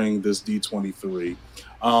during this D23.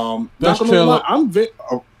 Not Best gonna trailer-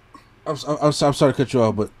 lie, I'm sorry to cut you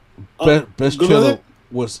off, but best go trailer ahead.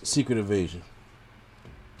 was Secret Invasion.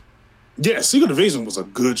 Yeah, Secret Invasion was a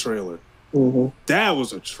good trailer. Mm-hmm. That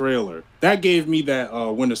was a trailer. That gave me that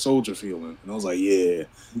Winter Soldier feeling. And I was like, yeah,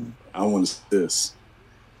 I want this.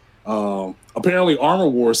 Apparently Armor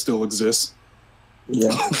Wars still exists. Yeah.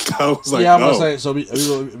 I was like, Yeah, I'm no. gonna say. So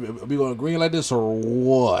are we going green like this or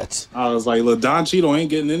what? I was like, look, Don Cheadle ain't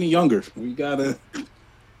getting any younger. We gotta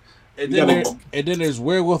And You then, gotta- and then there's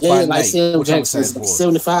Werewolf Yeah, by like Night, Sam which I'm Jackson's excited like for.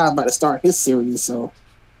 75 about to start his series. So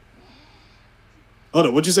Hold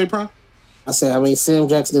on, what'd you say, Prime? I said, I mean, Sam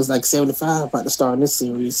Jackson is like 75 about to start this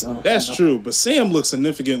series. So That's true, but Sam looks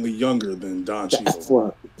significantly younger than Don That's Cheadle.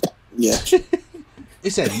 what. Yeah.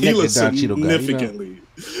 It's that He neck looks that Don Cheadle got. You know? significantly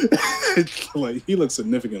like he looks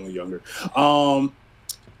significantly younger.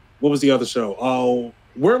 What was the other show?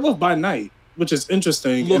 Werewolf by Night, which is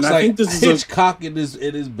interesting. Looks and I like think this is Hitchcock in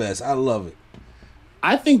his best. I love it.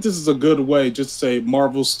 I think this is a good way just to say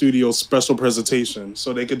Marvel Studios special presentation,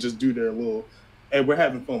 so they could just do their little. Hey, we're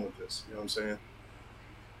having fun with this. You know what I'm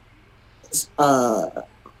saying?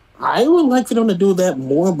 I would like for them to do that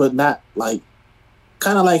more, but not like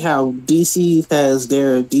kind of like how DC has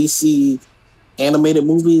their DC animated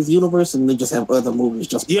movies universe, and they just have other movies.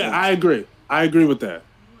 Just Yeah, I agree. I agree with that.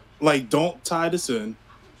 Like, don't tie this in.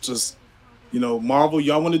 Just, Marvel,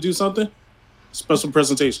 y'all want to do something? Special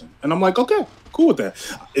presentation. And I'm like, okay, cool with that.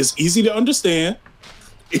 It's easy to understand.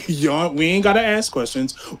 We ain't got to ask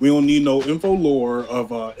questions. We don't need no info lore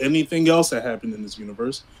of anything else that happened in this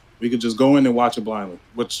universe. We could just go in and watch it blindly,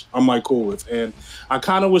 which I'm like cool with. And I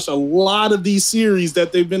kind of wish a lot of these series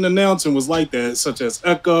that they've been announcing was like that, such as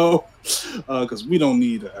Echo, because we don't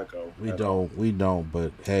need an Echo. We don't.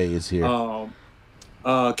 But hey, it's here.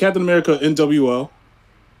 Captain America NWO.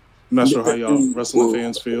 I'm not sure how y'all wrestling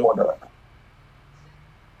fans feel.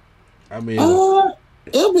 I mean,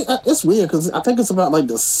 it's weird because I think it's about like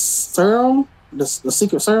the serum, the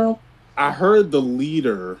secret serum. I heard the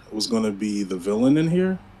leader was going to be the villain in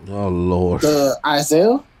here. Oh Lord,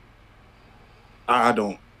 Isaiah. I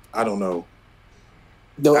don't know.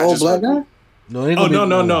 The old black guy.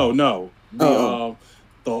 No.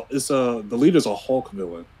 The leader's a Hulk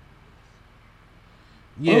villain.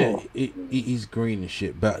 Yeah, he's green and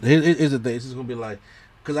shit. But here's the thing: it's just gonna be like,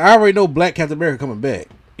 because I already know Black Captain America coming back.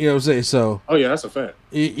 You know what I'm saying? So. Oh yeah, that's a fact.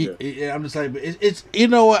 I'm just like, but it's you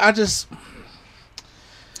know what?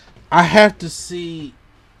 I have to see.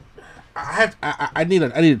 I need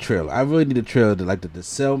a trailer. I really need a trailer to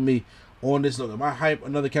sell me on this. Look, am I hype?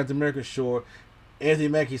 Another Captain America? Sure. Anthony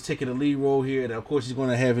Mackie's taking the lead role here, and of course he's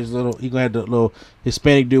gonna have he's gonna have the little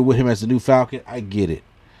Hispanic dude with him as the new Falcon. I get it.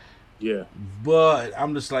 Yeah. But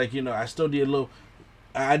I'm just like, I still did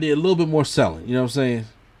I did a little bit more selling. You know what I'm saying?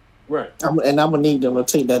 Right. I'm gonna need them to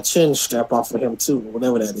take that chin strap off of him too,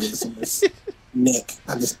 whatever that is on his neck.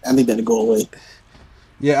 I need that to go away.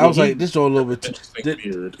 Yeah, I was like, this joint a little bit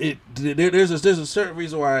weird. There's a certain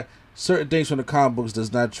reason why certain things from the comic books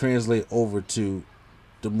does not translate over to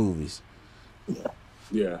the movies.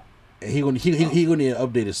 Yeah. And he gonna need an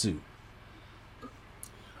updated suit.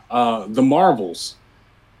 The Marvels,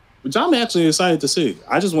 which I'm actually excited to see.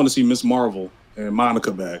 I just want to see Miss Marvel and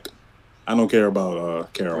Monica back. I don't care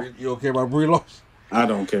about Carol. You don't care about Brie Larson? I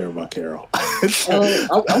don't care about Carol.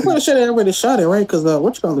 I'm pretty sure they already shot it, right? Because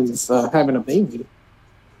is having a baby.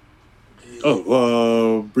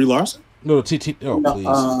 Brie Larson? No, please.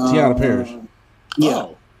 Tiana Parrish. Yeah.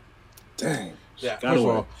 Oh, dang. Yeah, first of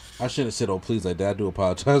all, I shouldn't have said, "Oh, please," like that. I do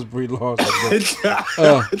apologize, Brie Larson.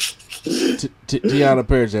 Tiana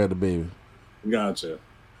Parrish had the baby. Gotcha.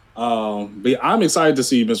 But I'm excited to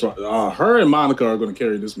see Miss. Her and Monica are going to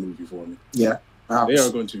carry this movie for me. Yeah, they are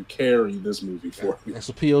going to carry this movie for me. That's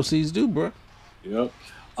what POCs do, bro. Yep.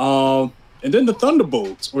 And then the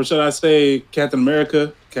Thunderbolts, or should I say, Captain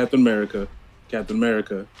America, and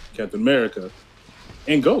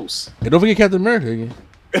Ghost. And don't forget Captain America again.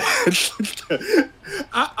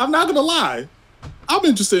 I'm not gonna lie. I'm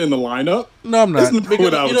interested in the lineup. No, I'm not. That's not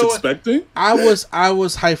what I was expecting. I was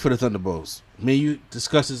hyped for the Thunderbolts. Me and you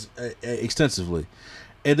discussed this extensively,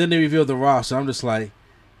 and then they revealed the roster. I'm just like,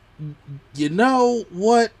 you know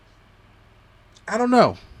what? I don't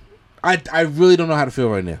know. I really don't know how to feel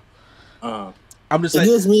right now. I'm just. It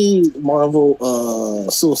gives me Marvel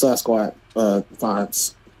Suicide Squad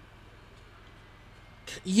vibes.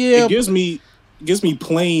 Yeah, it gives me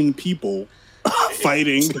plain people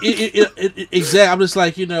fighting. Exactly. I'm just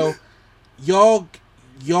like, y'all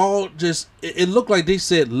just. It looked like they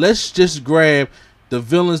said, let's just grab the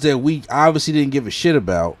villains that we obviously didn't give a shit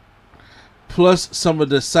about, plus some of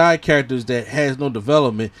the side characters that has no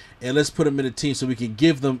development, and let's put them in a team so we can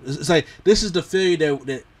give them. It's like this is the failure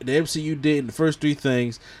that the MCU did in the first three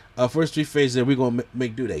things, first three phases that we're gonna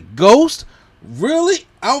make do that. Ghost, really?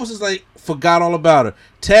 I was just like forgot all about her.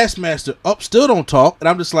 Taskmaster still don't talk, and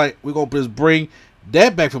I'm just like we're gonna just bring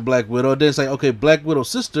that back from Black Widow. And then it's like okay, Black Widow's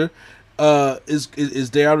sister is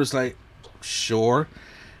there. I'm just like sure.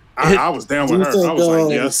 I was down with her. I was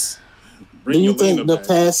like yes. Do you think the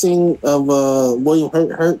passing of William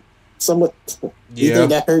hurt somewhat? Yeah. You think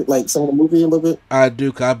that hurt like some of the movie a little bit? I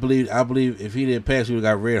do. I believe if he didn't pass, we would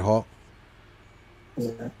have got Red Hawk.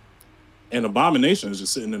 Yeah. And Abomination is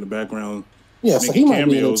just sitting in the background, making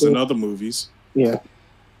cameos in other movies. Yeah.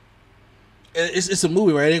 It's a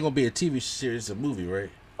movie, right? It ain't gonna be a TV series. It's a movie,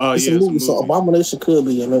 right? It's a movie, so Abomination could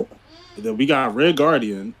be in it. Then we got Red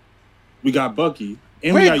Guardian, we got Bucky,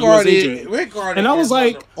 and Red we got US Agent. Red Guardian, and I was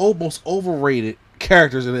like, almost overrated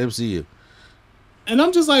characters in the MCU. And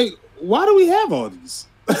I'm just like, why do we have all these?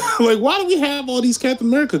 Like, why do we have all these Captain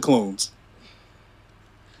America clones?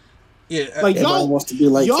 Yeah, Like Everybody y'all wants to be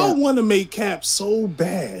like y'all Cap. want to make Cap so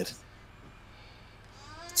bad.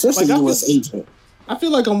 Especially like, I U.S. agent. I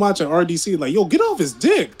feel like I'm watching RDC. Like, yo, get off his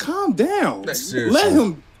dick. Calm down. Like, seriously. Let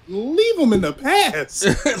him leave him in the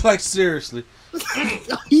past. like seriously.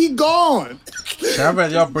 He gone, I'd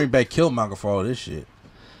rather y'all bring back Killmonger for all this shit.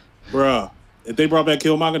 bruh. If they brought back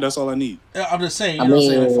Killmonger, that's all I need. I'm just saying, you know what I'm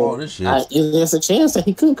saying, for all this shit. There's a chance that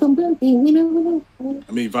he could come back. We never know.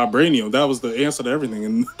 I mean, Vibranium. That was the answer to everything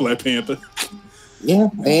in Black Panther. Yeah,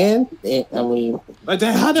 and I mean, Like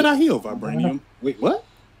that. How did I heal Vibranium? Wait, what?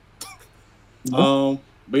 But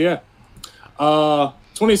yeah,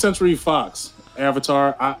 20th Century Fox,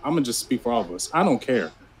 Avatar. I'm gonna just speak for all of us. I don't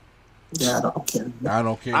care. yeah, I don't care. I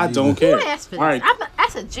don't care. I either. don't care. Who asked for this? All right.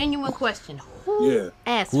 That's a genuine question. Who Yeah.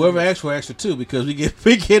 asked Whoever for this? asked for extra two, because we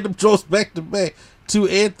get them jokes back to back, 2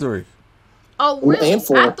 and 3. Oh, really? And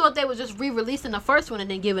 4. I thought they were just re-releasing the first one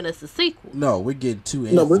and then giving us a sequel. No, we're getting 2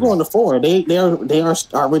 and No, we're 3. going to 4. They are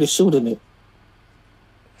already shooting it.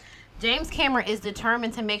 James Cameron is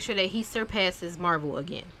determined to make sure that he surpasses Marvel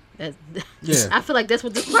again. That's, Yeah. I feel like that's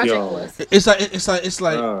what this project Yo. was. It's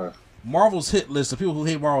like Uh, Marvel's hit list. The people who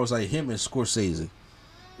hate Marvel is like him and Scorsese.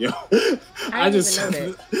 Yo, I didn't even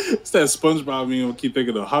know it's that SpongeBob meme. I keep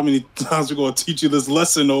thinking of how many times we're gonna teach you this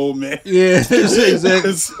lesson, old man. Yeah,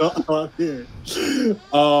 exactly.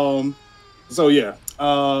 So yeah,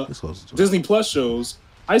 This close to it. Disney Plus shows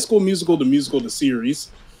High School Musical, the musical, the series.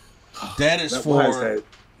 That is Why is for. that?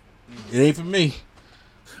 It ain't for me.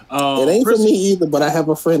 It ain't for Percy- me either, but I have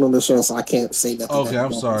a friend on the show, so I can't say nothing. Okay,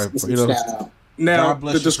 I'm sorry. It's a You know- shout out. Now God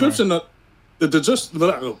bless the you, description of the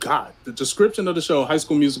description of the show High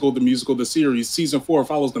School Musical, the series, season 4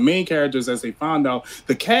 follows the main characters as they find out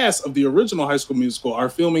the cast of the original High School Musical are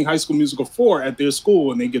filming High School Musical 4 at their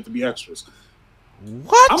school, and they get to be extras.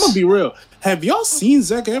 What? I'm gonna be real. Have y'all seen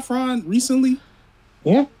Zac Efron recently?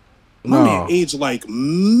 Yeah. My No. man aged like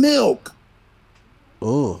milk.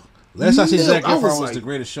 Oh, last I seen Zac I Efron was was like- The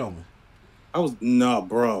Greatest Showman. I was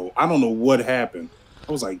bro. I don't know what happened.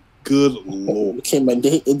 I was like, good lord.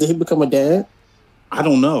 Did he become a dad? I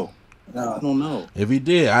don't know. I No. don't know. If he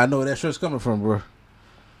did, I know where that shirt's coming from, bro.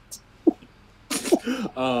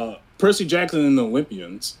 Percy Jackson and the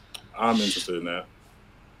Olympians. I'm interested in that.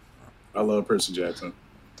 I love Percy Jackson.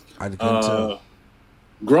 I couldn't tell.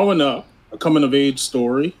 Growing up, a coming of age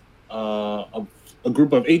story. A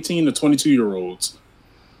group of 18 to 22-year-olds.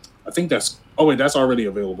 I think that's already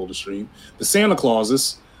available to stream. The Santa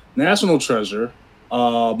Clauses, National Treasure,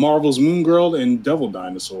 Marvel's Moon Girl, and Devil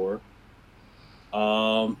Dinosaur.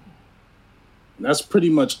 That's pretty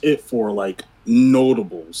much it for like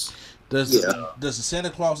notables. Does Yeah. the Santa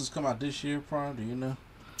Clauses come out this year, Prime? Do you know?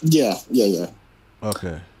 Yeah.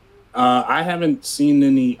 Okay. I haven't seen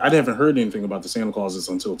any. I haven't heard anything about the Santa Clauses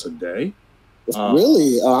until today.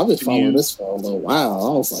 Really? I've been following you- this for a little while.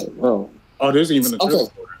 I was like, bro. Oh, there's even a trailer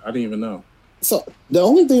Okay. for it. I didn't even know. So the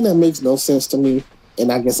only thing that makes no sense to me,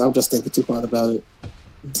 and I guess I'm just thinking too hard about it,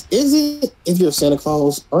 is it if you're Santa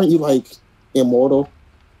Claus, aren't you like immortal?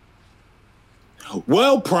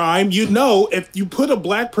 Well, Prime, you know, if you put a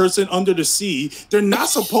black person under the sea, they're not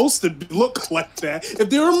supposed to look like that if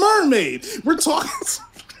they're a mermaid. We're talking.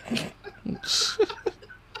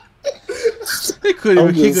 He couldn't I'm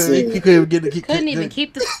even. He just couldn't, saying. he couldn't even get. He Couldn't even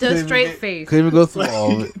keep the straight face. Couldn't even go through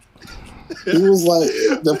all of it. He was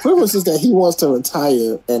like, the premise is that he wants to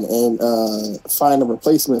retire and find a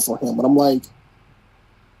replacement for him. But I'm like,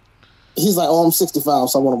 he's like, oh, I'm 65,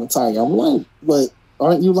 so I want to retire. I'm like, but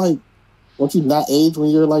aren't you like, won't you not age when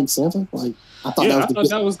you're like Santa? Like, I thought Yeah, I that thought was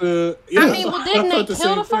that was the. I Yeah, mean, well, I didn't they thought the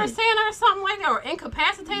kill the same first thing. Santa or something like that, or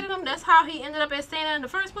incapacitated him? That's how he ended up as Santa in the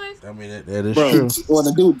first place. I mean, that is Bro. true. well,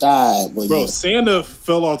 the dude died. But Bro, yeah. Santa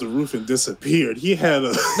fell off the roof and disappeared. He had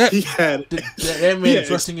he had That man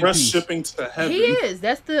is resting in express peace. shipping to heaven. He is.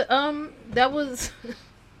 That's the that was.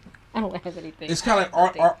 I don't have anything. It's kind of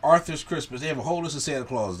like Arthur's Christmas. They have a whole list of Santa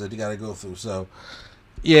Claus that you got to go through. So,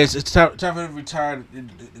 yeah, it's time for him to retire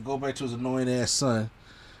and go back to his annoying ass son.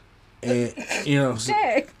 And you know,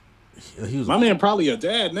 Dang, he was. My man probably a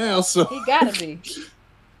dad now, so he gotta be.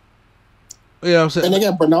 Yeah, I'm saying. And they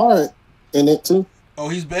got Bernard in it too. Oh,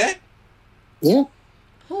 he's back. Yeah.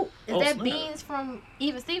 Who is Oh, that? snap. Beans from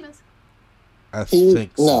Even Stevens? I He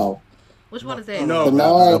think so. no. Which one is that? No.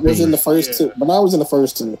 Bernard was in the first Yeah. two. Bernard was in the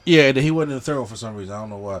first two. Yeah, and he wasn't in the third one for some reason. I don't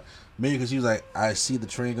know why. Maybe because he was like, I see the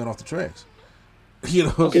train going off the tracks. You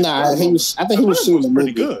know. Okay. Nah, he was. I think he was That shooting a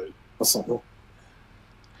pretty movie good. or something.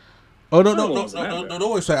 Oh no That no one no wasn't no that no! bad.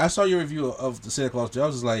 No, no, sorry. I saw your review of the Santa Claus. I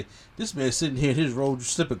was just like, this man sitting here in his road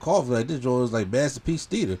sipping coffee. Like this joint is like Masterpiece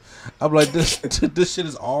Theater. I'm like, this this shit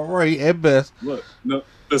is all right at best. Look, no,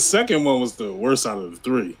 the second one was the worst out of the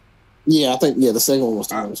three. Yeah, I think the second one was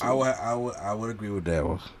the worst. I would agree with that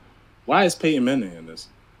one. Why is Peyton Manning in this?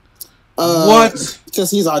 What?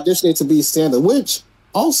 Because he's auditioning to be Santa. Which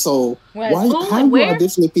also, Wait, how who are and you where?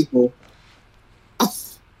 auditioning people?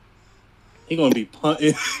 He gonna be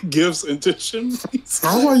punting gifts into chimneys.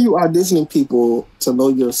 How are you auditioning people to know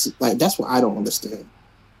your like? That's what I don't understand.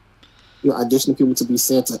 You're auditioning people to be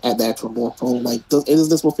Santa at the actual North Pole. Like, is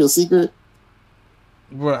this supposed to be a secret?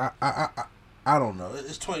 Bro, I don't know.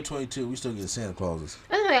 It's 2022. We still get Santa Clauses.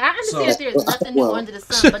 Anyway, I understand So- there's nothing new well- under the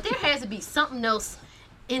sun, but there has to be something else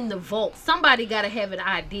in the vault. Somebody got to have an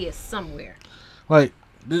idea somewhere. Like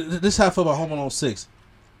this is how I feel about Home Alone 6.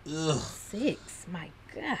 Ugh. 6, my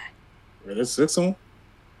God. There's 6 of them.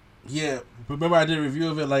 Yeah, remember I did a review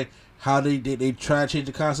of it, like how they try to change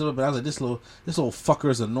the concept, of it, but I was like, this little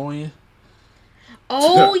fucker is annoying.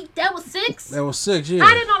 Oh, that was 6? That was 6, yeah.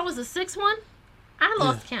 I didn't know it was a 6th one. I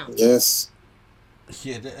lost count. Yes.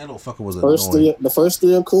 Yeah, that little fucker was The annoying. first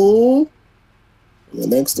three are cool. The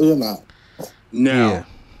next three are not. Now, Yeah.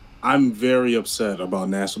 I'm very upset about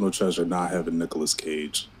National Treasure not having Nicolas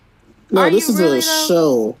Cage. No, Are this you is really, a though?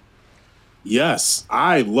 show. Yes,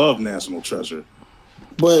 I love National Treasure.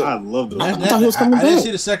 But I love those. I thought he was coming I didn't back.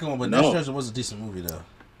 see the second one, but No. National Treasure was a decent movie though.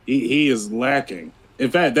 He is lacking. In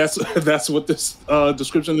fact, that's what this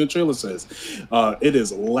description in the trailer says. It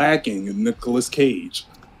is lacking Nicolas Cage.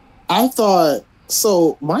 I thought,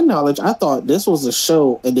 so my knowledge, I thought this was a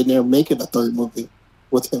show and then they're making a third movie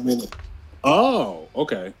with him in it. Oh,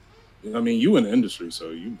 okay. I mean, you in the industry, so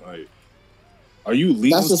you might. Are you leaking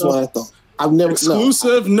That's just stuff? what I thought. I've never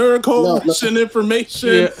Exclusive Nerd Coalition information.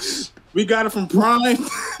 Yeah. We got it from Prime.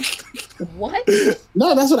 What?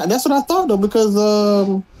 No, that's what I thought though, because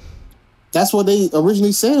that's what they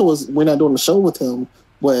originally said was we're not doing the show with him,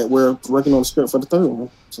 but we're working on the script for the third one.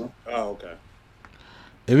 So Oh, okay.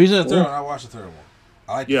 If he's in the third one, I'll watch the third one.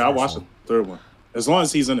 I like the Yeah, I first watched one. the third one. As long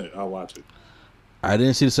as he's in it, I'll watch it. I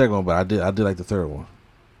didn't see the second one, but I did like the third one.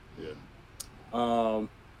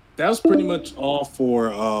 That was pretty much all for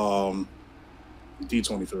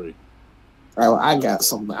D23. all right, well, I got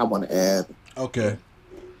something I want to add, Okay.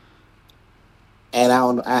 and I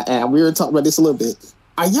don't. And we were talking about this a little bit.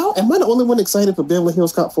 Am I the only one excited for Beverly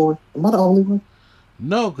Hills Cop 4? Am I the only one?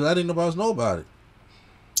 No, because I didn't know about it.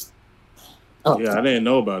 Oh, Yeah, I didn't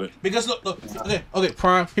know about it. Because look, okay,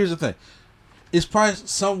 Prime. Here's the thing. It's probably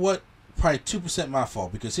 2% my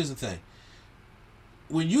fault. Because here's the thing.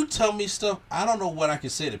 When you tell me stuff, I don't know what I can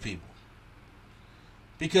say to people.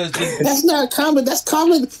 Because That's not common. That's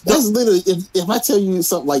common. That's literally if I tell you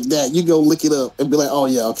something like that, you go look it up and be like, "Oh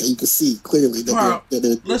yeah, okay." You can see clearly that. Prime,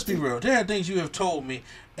 they're let's be real. There are things you have told me,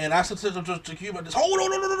 and I said to you about this. Oh no,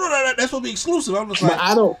 that's supposed to be exclusive. I'm just But like,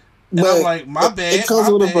 I don't. and but I'm like, my bad. It comes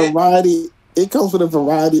my with bad. a variety. It comes with a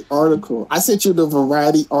Variety article. I sent you the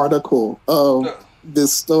Variety article of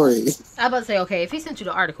this story. I about to say, okay, if he sent you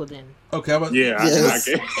the article, then Okay, I'm about, Yeah, Yes.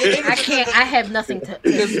 I can't. I have nothing to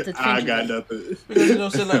send I you. got nothing. Because you know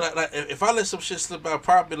what I'm saying, like if I let some shit slip out,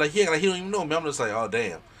 probably like he don't even know me. I'm just like, oh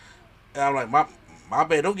damn, and I'm like, my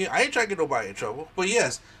bad. I ain't trying to get nobody in trouble. But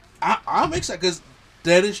yes, I'm excited because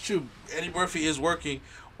that is true. Eddie Murphy is working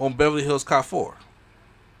on Beverly Hills Cop 4.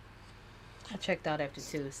 I checked out after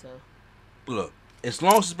 2, so Look, as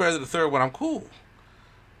long as it's better than the third one, I'm cool.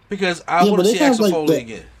 Because I Yeah, want but to they see have, Axel like, Foley the-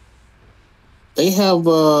 again. They have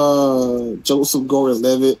Joseph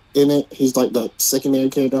Gordon-Levitt in it. He's like the secondary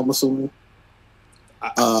character, I'm assuming.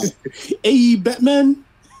 Hey, Batman.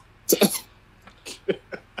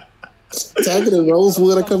 Taggart and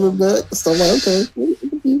Rosewood are coming back. So I'm like, okay, it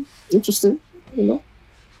could be interesting. You know,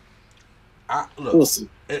 we'll Look, see.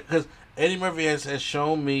 because Eddie Murphy has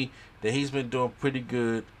shown me that he's been doing pretty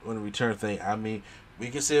good on the return thing. I mean, we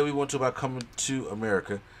can say we want to about Coming to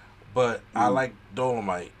America, but I like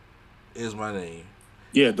Dolomite is my name.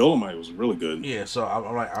 Yeah, Dolomite was really good. Yeah, so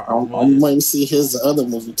I'm like, I'm waiting to see his other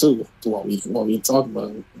movie too. What we talking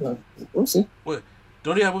about? We'll see.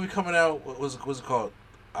 don't he have a movie coming out? What's it called?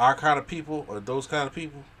 Our Kind of People or Those Kind of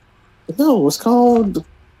People? No, it's called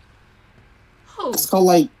who?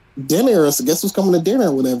 like Dinner. I guess who's coming to dinner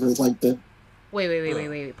or whatever. It's like that.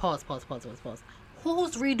 Wait. Pause.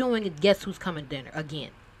 Who's redoing it? Guess Who's Coming Dinner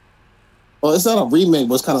again? Well, it's not a remake,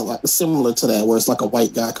 but it's kind of like similar to that, where it's like a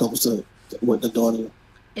white guy comes to with the daughter.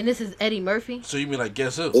 And this is Eddie Murphy. So you mean like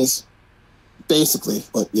Guess Who? It's basically,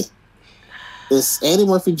 but yeah, it's Eddie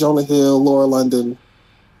Murphy, Jonah Hill, Laura London.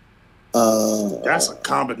 That's a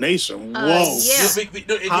combination. Whoa.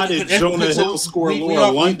 Yeah. How did Jonah Hill score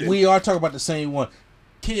Laura London? We are talking about the same one.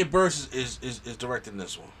 Kenya Burris is directing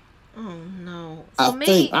this one. Oh no. I So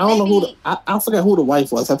think I don't know who I forgot who the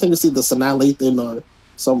wife was. I think it's either Sanaa Lathan or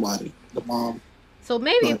somebody. The mom. So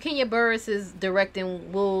maybe if Right. Kenya Burris is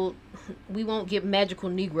directing, we won't get magical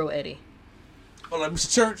Negro Eddie. Oh, like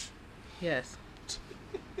Mr. Church? Yes.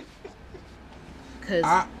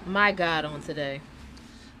 Cause my God, on today.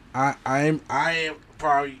 I am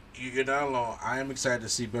probably, you're not alone. I am excited to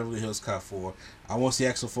see Beverly Hills Cop 4. I want to see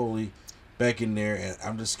Axel Foley back in there, and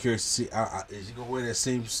I'm just curious to see, is he going to wear that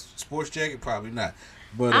same sports jacket? Probably not.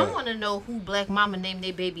 But I want to know who Black Mama named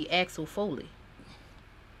their baby Axel Foley.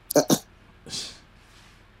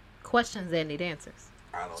 Questions that need answers.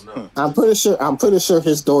 I don't know. I'm pretty sure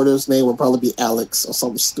his daughter's name would probably be Alex or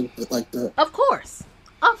something stupid like that. Of course.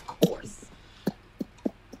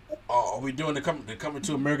 Are we doing the coming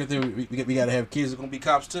to America thing? We got to have kids that going to be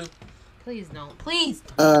cops too? Please don't. Please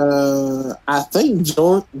don't. I think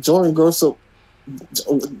Jordan Grosso,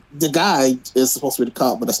 the guy is supposed to be the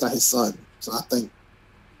cop, but that's not his son. So I think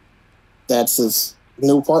that's his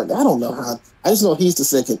new partner. I don't know how. I just know he's the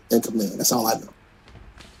second in command. That's all I know.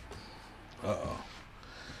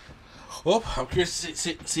 Well, I'm curious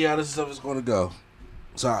to see how this stuff is going to go.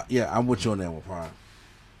 So, yeah, I'm with you on that one, Prime.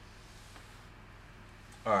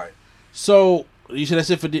 All right. So, you said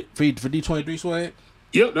that's it for D23, Swag?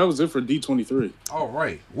 Yep, that was it for D23. All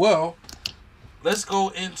right. Well, let's go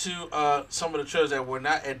into some of the trailers that were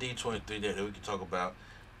not at D23 that we can talk about.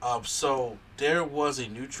 So, there was a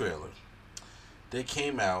new trailer that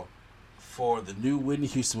came out for the new Whitney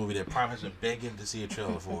Houston movie that Prime has been begging to see a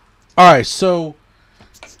trailer for. All right, so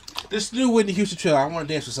this new Whitney Houston trailer, I want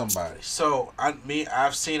to dance with somebody. So,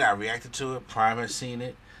 I've seen it. I reacted to it. Prime has seen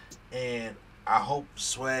it. And I hope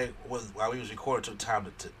Swag, while we was recording, took time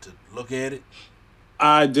to look at it.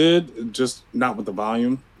 I did, just not with the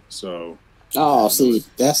volume. So. Oh, see,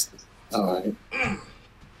 that's all right.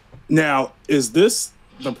 Now, is this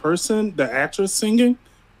the person, the actress singing,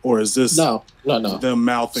 or is this No. them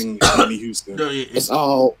mouthing Whitney Houston? No, It's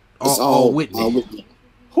all Whitney. Whitney.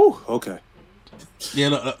 Whew, okay. Yeah,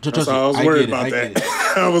 no, That's why I was worried about that.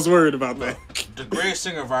 I was worried about that. The greatest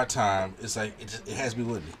singer of our time is like it has to be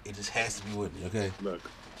Whitney. It just has to be Whitney, okay? Look,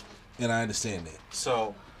 And I understand that.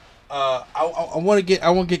 So, I want to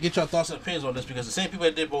get your thoughts and opinions on this because the same people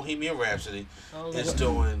that did Bohemian Rhapsody is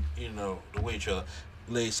doing the Whitney trailer.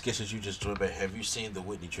 Ladies, sketches you just joined back. Have you seen the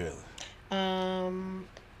Whitney trailer?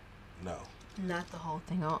 No. Not the whole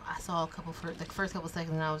thing. I saw the first couple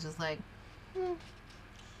seconds, and I was just like,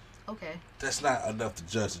 okay. That's not enough to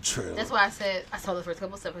judge the trailer. That's why I said I saw the first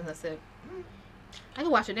couple seconds. I said, I can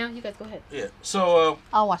watch it now. You guys go ahead. Yeah. So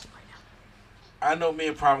I'll watch it right now. I know me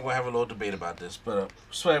and Prime are gonna have a little debate about this, but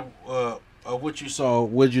Swag, what you saw,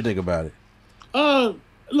 what did you think about it?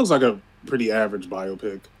 it looks like a pretty average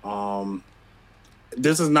biopic.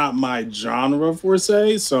 This is not my genre per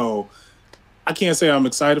se, so I can't say I'm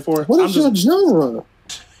excited for it. What is your genre?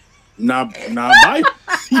 Not bio.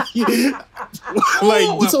 Like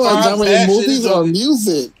You talking about genre in movies or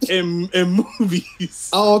music? in movies.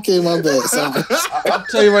 Oh, okay, my bad. Sorry. I'll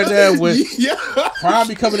tell you right now, when Yeah. Prime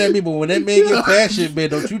be coming at me, but when that man get passionate, man,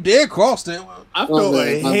 don't you dare cross that. I felt My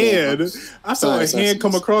a bad. hand. I saw a Sorry. hand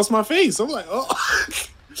come across my face. I'm like, oh.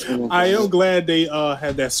 I am glad they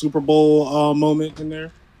had that Super Bowl moment in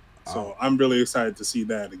there. So I'm really excited to see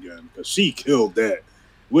that again because she killed that.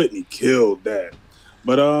 Whitney killed that.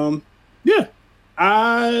 But yeah,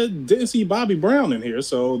 I didn't see Bobby Brown in here,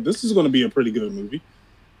 so this is going to be a pretty good movie,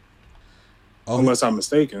 unless I'm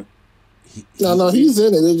mistaken. No, he's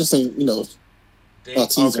in it. They just ain't,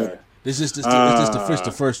 teaser. Okay, This is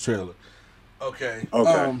the first trailer. Okay.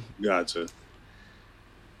 gotcha.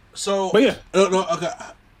 So, But yeah, no, okay.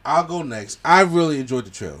 I'll go next. I really enjoyed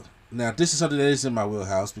the trailer. Now, this is something that is in my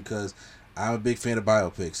wheelhouse because I'm a big fan of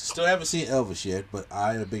biopics. Still haven't seen Elvis yet, but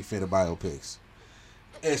I am a big fan of biopics,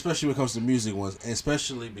 and especially when it comes to music ones, and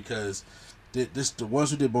especially because the ones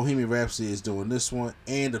who did Bohemian Rhapsody is doing this one,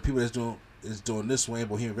 and the people that's doing this one and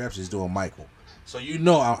Bohemian Rhapsody is doing Michael. So I'm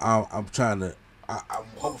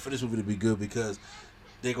hoping for this movie to be good because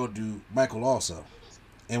they're gonna do Michael also.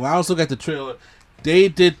 And when I was looking at the trailer, they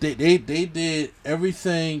did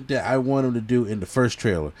everything that I want them to do in the first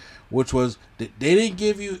trailer, which was they didn't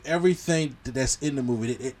give you everything that's in the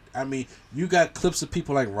movie. You got clips of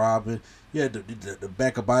people like Robin, the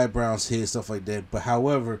back of Bobby Brown's head, stuff like that. But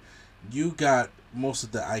however, you got most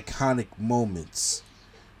of the iconic moments,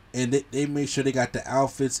 and they made sure they got the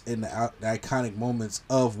outfits and the iconic moments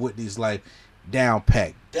of Whitney's life down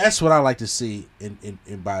packed. That's what I like to see in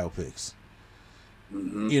biopics.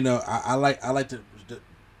 mm-hmm. I like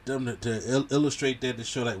them to illustrate that, to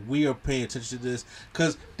show that we are paying attention to this,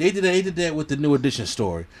 because they did that with the New Edition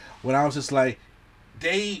story. When I was just like,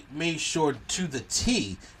 they made sure to the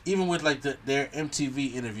T, even with like their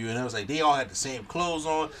MTV interview, and it was like they all had the same clothes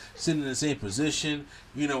on, sitting in the same position.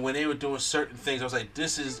 You know, when they were doing certain things, I was like,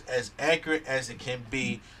 this is as accurate as it can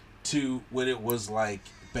be to what it was like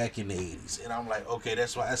back in the 80s. And I'm like, okay,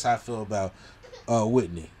 that's how I feel about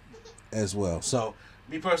Whitney as well. So,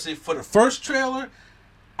 me personally, for the first trailer,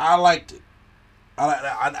 I liked it.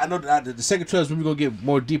 I know that the second trailer is when we're gonna get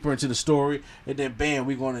more deeper into the story, and then bam,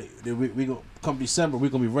 we gonna come December, we're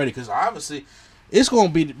gonna be ready, because obviously it's gonna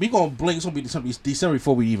be blink. It's gonna be December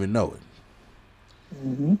before we even know it.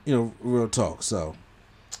 Mm-hmm. You know, real talk. So,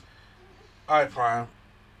 all right, Prime,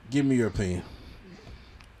 give me your opinion.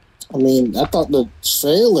 I mean, I thought the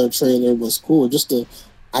trailer was cool. Just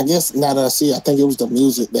I guess now that I see it, I think it was the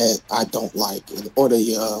music that I don't like, or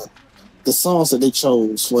the songs that they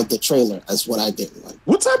chose for the trailer. That's what I didn't like.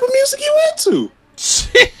 What type of music you into?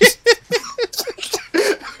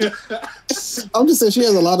 I'm just saying she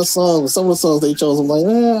has a lot of songs. Some of the songs they chose, I'm like,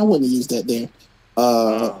 I wouldn't use that there.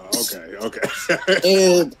 Okay.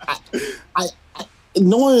 And I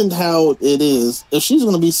knowing how it is, if she's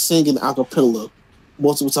going to be singing a cappella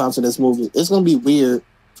multiple times in this movie, it's going to be weird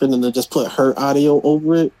for them to just put her audio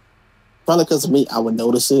over it. Probably because of me, I would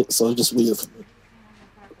notice it, so it's just weird for me.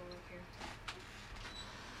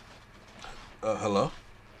 Hello?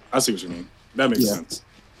 I see what you mean. That makes sense.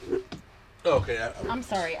 Okay. I'm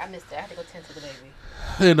sorry, I missed it. I had to go tend to the baby.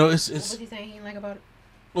 You know, it's. What was he saying he didn't like about it?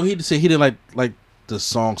 Well, he said he didn't like the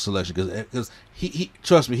song selection because he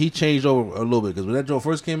trust me, he changed over a little bit, because when that joint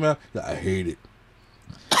first came out, I hate it,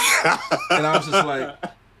 and I was just like,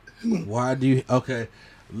 why do you? Okay,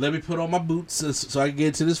 let me put on my boots so I can get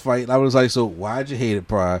into this fight. And I was like, so why'd you hate it,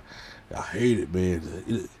 Pride? I hate it, man.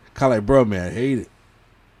 Kind of like, bro, man, I hate it.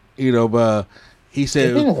 You know, but he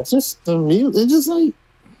said, yeah, it's just the music. It's just like,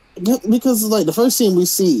 because like the first scene we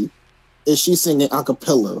see is she singing a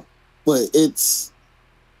cappella, but it's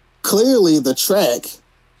clearly the track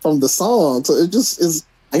from the song. So it just is.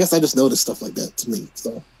 I guess I just noticed stuff like that to me.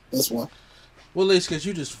 So that's why. well, it's because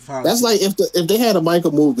you just found. That's like if they had a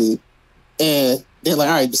Michael movie and they're like,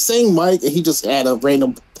 all right, sing Mike, and he just had a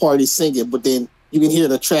random party singing, but then you can hear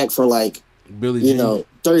the track for like Billie Jean. You know,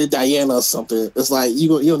 Dirty Diana or something. It's like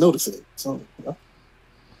you'll notice it. So.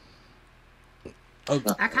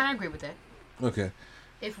 Okay. I kind of agree with that. Okay.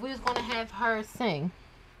 If we was going to have her sing,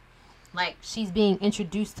 like she's being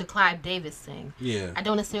introduced to Clive Davis sing, Yeah. I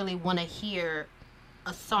don't necessarily want to hear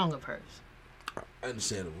a song of hers.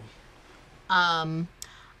 Understandable. I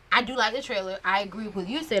do like the trailer. I agree with what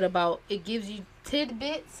you said about it gives you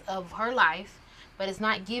tidbits of her life, but it's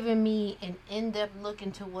not giving me an in-depth look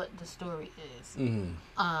into what the story is.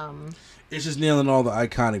 Mm-hmm. It's just nailing all the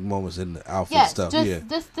iconic moments in the outfit stuff. Just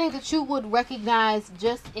this thing that you would recognize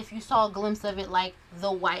just if you saw a glimpse of it, like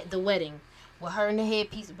the wedding with her in the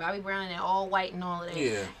headpiece, Bobby Brown, and all white and all of that.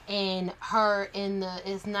 Yeah. And her in the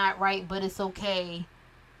 "It's not right, but it's okay."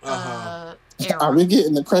 Era. Are we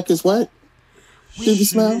getting the crackers wet? Sugar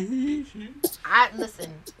smell?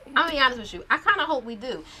 Listen. I'm gonna be honest with you. I kind of hope we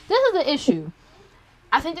do. This is the issue.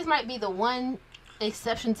 I think this might be the one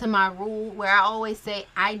exception to my rule where I always say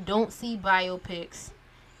I don't see biopics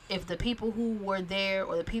if the people who were there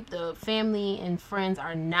or the family and friends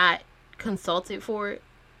are not consulted for it.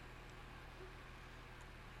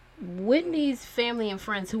 Whitney's family and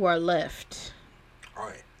friends who are left, All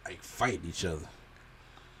right, like fighting each other.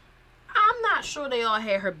 I'm not sure they all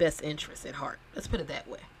had her best interests at heart. Let's put it that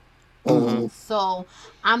way. Mm-hmm. So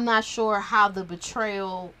I'm not sure how the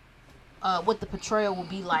betrayal, what the portrayal will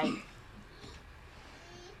be like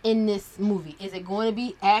in this movie. Is it going to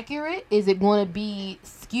be accurate? Is it going to be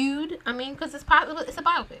skewed? I mean, because it's a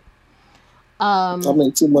biopic. I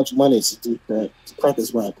made too much money to do that.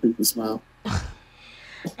 Crackers wet, creepy smile.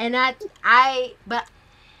 And but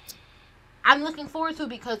I'm looking forward to it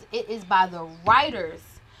because it is by the writers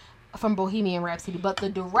from Bohemian Rhapsody, but the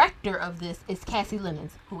director of this is Cassie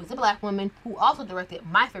Lemons, who is a black woman who also directed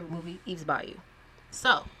my favorite movie, Eve's Bayou.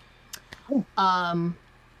 So, I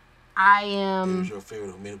am. It was your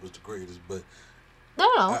favorite. I mean, it was the greatest, but No.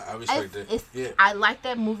 I respect that. Yeah. I like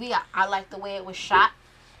that movie. I like the way it was shot.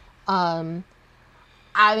 I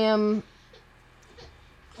am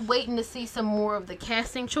waiting to see some more of the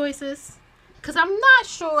casting choices because I'm not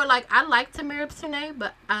sure. Like, I like Tamara Psune,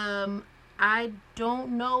 but I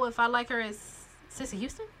don't know if I like her as Cissy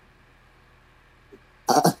Houston.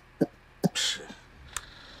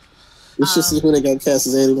 We should see who they got cast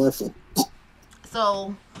as Eddie Murphy.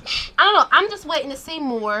 So, I don't know. I'm just waiting to see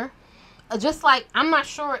more. Just like, I'm not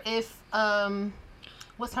sure if,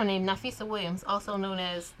 what's her name? Nafisa Williams, also known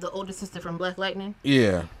as the older sister from Black Lightning.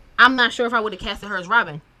 Yeah. I'm not sure if I would have casted her as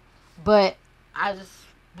Robin. But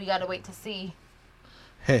we gotta wait to see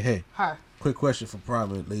Hey, her. quick question for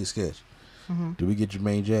Prime and Lady Sketch. Do we get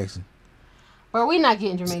Jermaine Jackson? But we not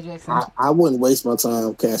getting Jermaine Jackson. I wouldn't waste my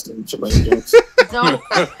time casting Jermaine Jackson.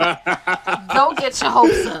 Don't get your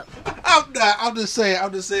hopes up. I'm not. I'm just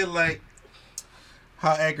saying, like,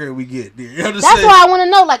 how accurate we get there. That's what I want to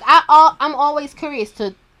know. Like, I'm always curious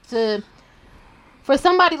to for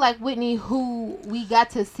somebody like Whitney, who we got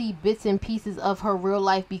to see bits and pieces of her real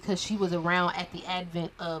life because she was around at the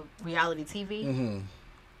advent of reality TV. Mm-hmm.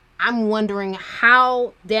 I'm wondering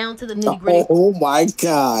how down to the nitty gritty. Oh my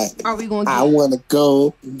God! Are we going? I want to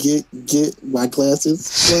go get my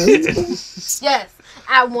glasses. Yes,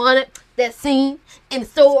 I wanted that scene in the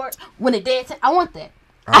sword when they dancing. I want that.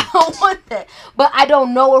 I want that, but I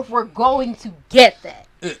don't know if we're going to get that.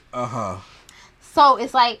 So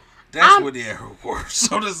it's like that's what the error was.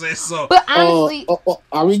 So to say so. But honestly,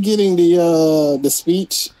 are we getting the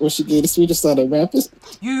speech where she gave the speech and started rapping?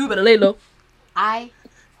 You better lay low.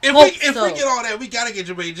 If we get all that, we gotta get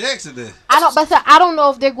Jermaine Jackson then. I don't know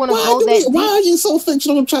if they're going to go that deep. Why are you so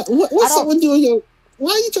fictional? What's up with you?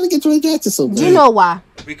 Why are you trying to get Jermaine Jackson so bad? You know why?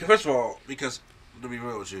 Because first of all, to be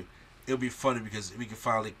real with you, it'll be funny because we can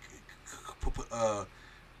finally put all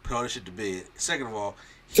this shit to bed. Second of all,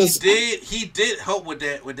 he did help with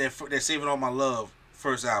that Saving All My Love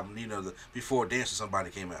first album. You know, before Dance with Somebody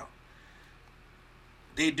came out.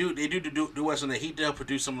 They do what's on that. He did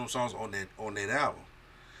produce some of them songs on that album.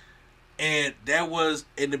 And that was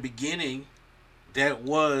in the beginning. That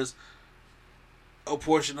was a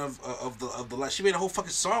portion of the life. She made a whole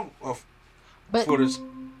fucking song for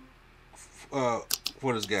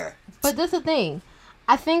this guy. But this is the thing.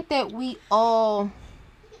 I think that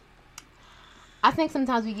I think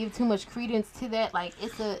sometimes we give too much credence to that. Like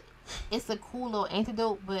it's a cool little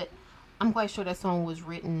antidote, but I'm quite sure that song was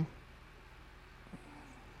written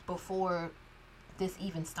before this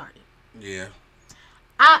even started. Yeah.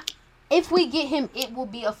 If we get him, it will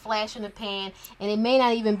be a flash in the pan, and it may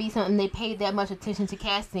not even be something they paid that much attention to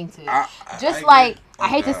casting to. I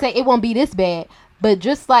hate to say it won't be this bad, but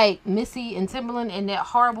just like Missy and Timbaland in that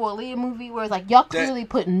horrible Aaliyah movie, where it's like y'all clearly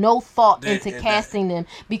put no thought into casting them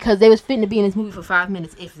because they was fitting to be in this movie for 5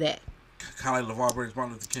 minutes, if that. Kind of like LeVar Burton's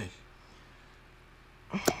Martin Luther King.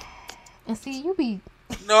 And see, you be...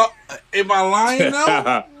 No, am I lying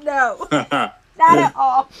though? No, not at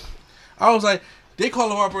all. I was like... They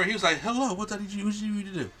called LeVar Burton. He was like, "Hello, what did you need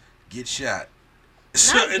to do? Get shot."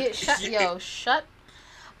 Not get shot, yo, shut.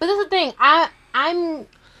 But this is the thing. I'm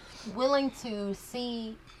willing to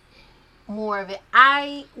see more of it.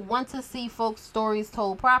 I want to see folks' stories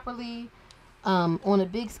told properly on a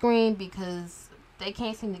big screen because they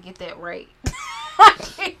can't seem to get that right.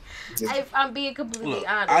 If I'm being completely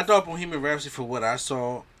honest. I thought Bohemian Rhapsody, for what I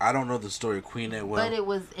saw, I don't know the story of Queen that well. But it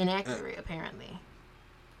was inaccurate, apparently.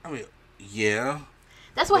 I mean, yeah.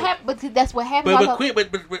 That's what happened. But that's what happened.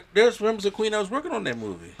 But there's members of Queen that was working on that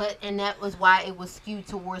movie. And that was why it was skewed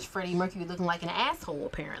towards Freddie Mercury looking like an asshole,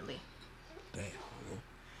 apparently. Damn.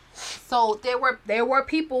 So there were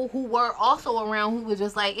people who were also around who were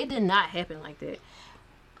just like, it did not happen like that.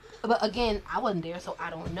 But again, I wasn't there, so I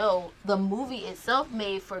don't know. The movie itself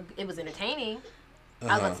it was entertaining.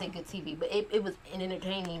 I was going to say good TV, but it was an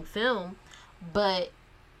entertaining film. But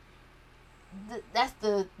that's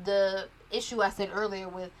the issue I said earlier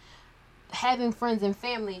with having friends and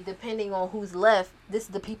family. Depending on who's left, this is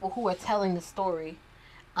the people who are telling the story.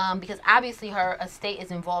 Because obviously her estate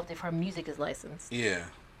is involved if her music is licensed. Yeah.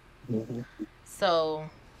 Mm-hmm. So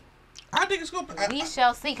I think it's gonna. We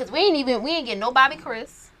shall see. Because we ain't getting no Bobby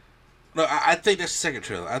Chris. No, I think that's the second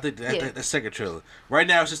trailer. I think that's second trailer. Right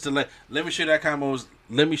now, it's just to let me show you that combos.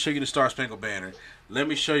 Let me show you the Star Spangled Banner. Let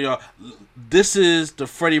me show y'all. This is the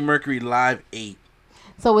Freddie Mercury Live 8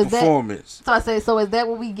 performance. So is that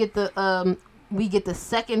where we get the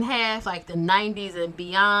second half, like the 90s and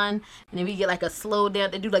beyond, and then we get like a slow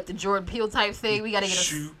down. They do like the Jordan Peele type thing. We gotta get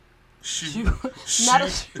shoot. Not a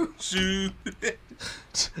shoot.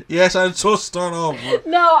 Yes, I just start off.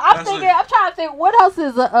 No, I'm trying to think. What else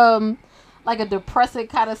is like a depressing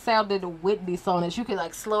kind of sounding Whitney song that you could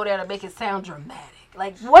like slow down and make it sound dramatic?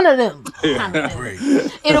 Like one of them kind of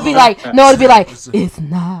things. It'll be like it's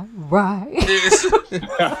not right,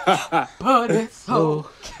 but it's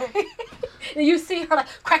okay. And you see her like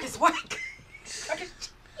crack his white.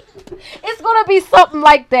 It's gonna be something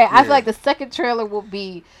like that. Yeah. I feel like the second trailer will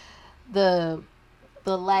be the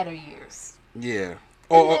latter years. Yeah.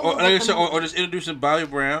 Or just introducing Bobby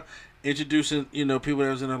Brown, introducing people that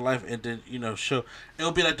was in her life, and then show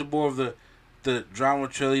it'll be like the more of the the drama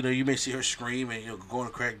trailer, you may see her scream and go on a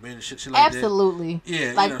crack bin and shit like Absolutely. that.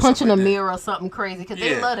 Yeah, like punching like a mirror or something crazy because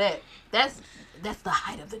they Yeah. love that. That's the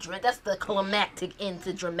height of the dread. That's the climactic end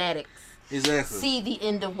to dramatics. Exactly. See the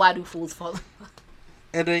end of Why Do Fools Fall?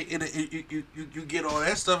 And you get all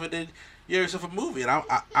that stuff, and then you have yourself a movie. And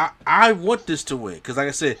I want this to win because, like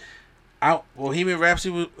I said, Bohemian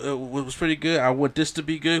Rhapsody was pretty good. I want this to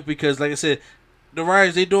be good because, like I said, the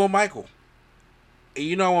writers they doing Michael.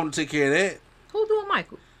 And I want to take care of that. Who doing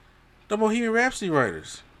Michael? The Bohemian Rhapsody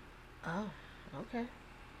writers. Oh, okay.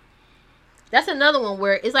 That's another one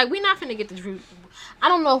where it's like we're not finna get the truth. I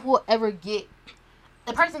don't know if we'll ever get.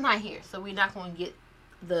 The person's not here, so we're not going to get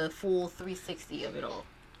the full 360 of it all.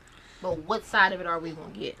 But what side of it are we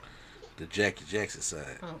going to get? The Jackie Jackson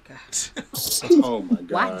side. Oh, God. Oh my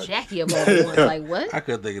god. Why Jackie of all the ones? Like, what? I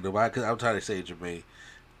couldn't think of nobody because I'm trying to say Jermaine.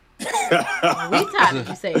 We tired of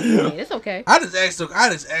you saying it. It's okay. I just asked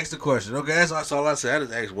the question. Okay, that's all I said. I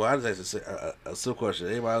just asked a simple question.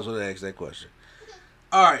 Anybody else want to ask that question?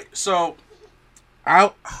 All right, so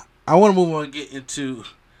I want to move on and get into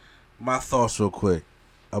my thoughts real quick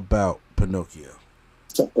about Pinocchio.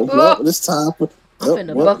 Well, this time. I'm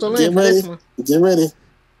finna buckle in for this one. Get ready.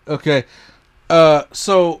 Okay,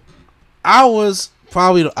 so I was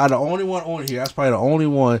probably the only one on here. I was probably the only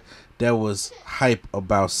one that was hype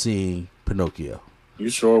about seeing Pinocchio. You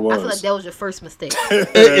sure was. I feel like that was your first mistake.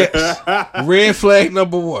 Red flag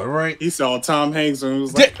number one, right? He saw Tom Hanks and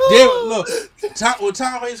was like, Look, when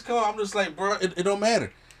Tom Hanks come, I'm just like, bro, it don't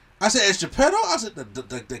matter. I said, as Geppetto, I said,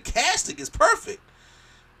 the casting is perfect.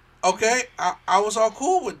 Okay? I was all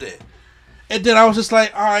cool with that. And then I was just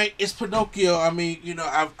like, all right, it's Pinocchio. I mean,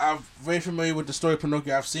 I'm very familiar with the story of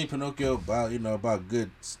Pinocchio. I've seen Pinocchio about a good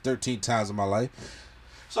 13 times in my life.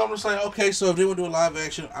 So I'm just like, okay, so if they want to do a live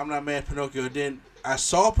action, I'm not mad at Pinocchio. And then I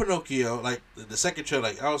saw Pinocchio, like, the second trailer,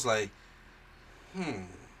 like, I was like,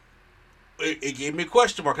 It gave me a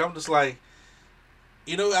question mark. I'm just like,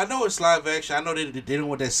 I know it's live action. I know they didn't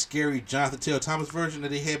want that scary Jonathan Taylor Thomas version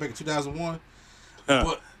that they had back in 2001.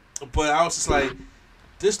 But I was just like,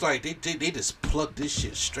 they just plucked this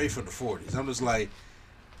shit straight from the 40s. I'm just like,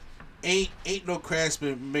 ain't no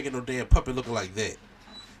craftsman making no damn puppet looking like that.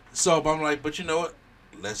 So I'm like, but you know what?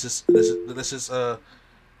 Let's just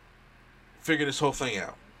figure this whole thing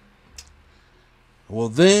out. Well,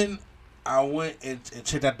 then I went and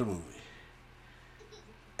checked out the movie.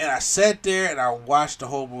 And I sat there and I watched the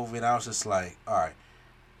whole movie and I was just like, all right.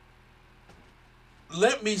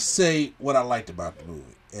 Let me say what I liked about the movie.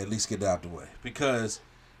 At least get it out the way. Because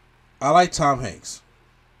I like Tom Hanks.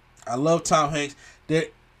 I love Tom Hanks.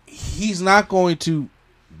 He's not going to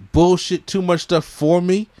bullshit too much stuff for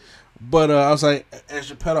me. But I was like, as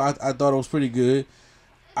Geppetto, I thought it was pretty good.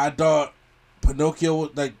 I thought Pinocchio,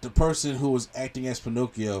 like the person who was acting as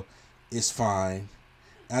Pinocchio, is fine.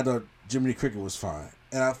 I thought Jiminy Cricket was fine,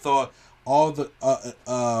 and I thought all the, I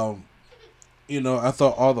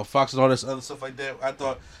thought all the foxes, all this other stuff like that. I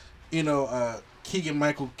thought, Keegan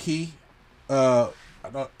Michael Key, I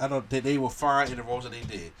thought that they were fine in the roles that they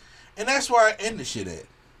did, and that's where I end the shit at.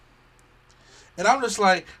 And I'm just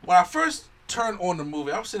like, when I first turned on the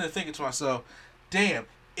movie, I'm sitting there thinking to myself, damn,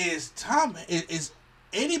 is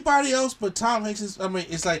anybody else but Tom Hanks?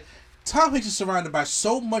 It's like Tom Hanks is surrounded by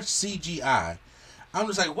so much CGI. I'm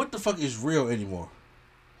just like, what the fuck is real anymore?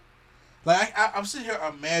 Like, I'm sitting here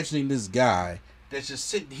imagining this guy that's just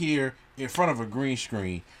sitting here in front of a green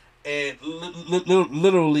screen, and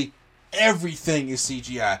literally everything is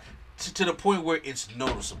CGI to the point where it's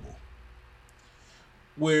noticeable.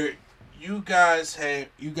 Where you guys have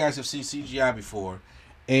seen CGI before,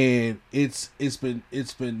 and it's been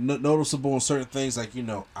noticeable in certain things like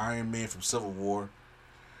Iron Man from Civil War,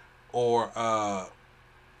 or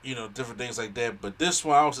different things like that. But this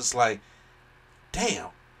one I was just like, damn,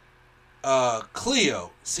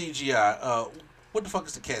 Cleo CGI. What the fuck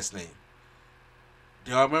is the cat's name?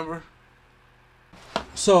 Do y'all remember?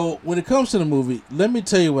 So when it comes to the movie, let me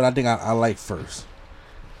tell you what I think I like first.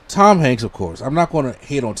 Tom Hanks, of course. I'm not going to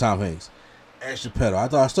hate on Tom Hanks as Geppetto.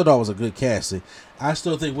 I still thought it was a good casting. I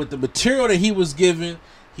still think with the material that he was given,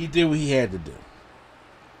 he did what he had to do.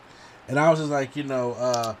 And I was just like,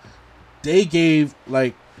 they gave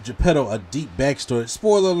like Geppetto a deep backstory.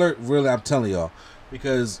 Spoiler alert, really, I'm telling y'all,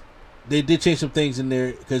 because they did change some things in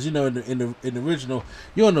there. Because in the original,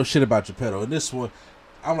 you don't know shit about Geppetto. In this one,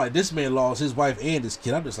 I'm like, this man lost his wife and his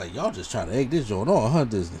kid. I'm just like, y'all just trying to egg this joint on, huh,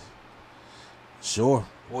 Disney? Sure.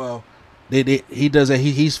 Well, he does that.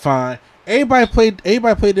 He's fine. Everybody played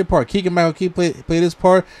their part. Keegan Michael Key played his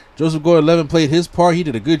part. Joseph Gordon-Levitt played his part. He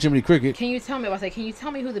did a good Jiminy Cricket. Can you tell me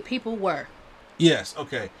who the people were? Yes.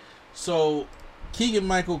 Okay. So Keegan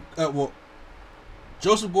Michael,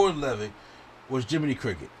 Joseph Gordon-Levitt was Jiminy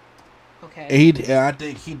Cricket. Okay. And I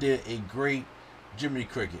think he did a great Jiminy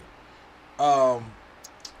Cricket.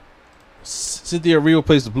 Cynthia Erivo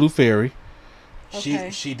plays the Blue Fairy. Okay.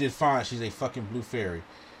 She did fine. She's a fucking Blue Fairy.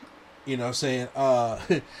 You know what I'm saying?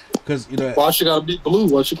 Because, you know... Why she gotta be blue?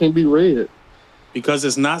 Why she can't be red? Because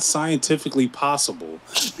it's not scientifically possible.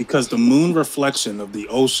 Because the moon reflection of the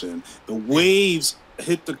ocean, the waves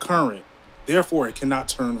hit the current. Therefore, it cannot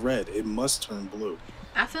turn red. It must turn blue.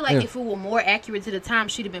 I feel like if it were more accurate to the time,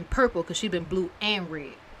 she'd have been purple because she'd been blue and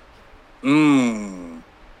red. Mmm.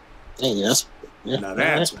 Dang, that's Now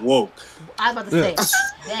that's woke. I was about to say,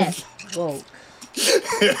 that's woke.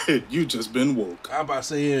 You just been woke. I'm about to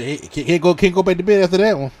say, can't go back to bed after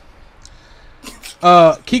that one.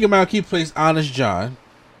 Keegan-Michael Key plays Honest John,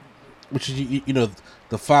 which is, you know,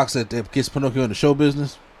 the fox that gets Pinocchio in the show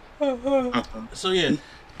business. So yeah,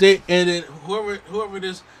 and then whoever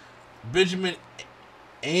this Benjamin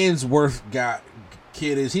Answorth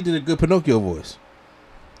kid is, he did a good Pinocchio voice.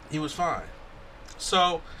 He was fine.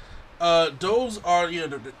 So those are, you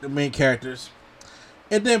know, the main characters,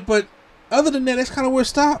 and then but other than that, that's kind of where it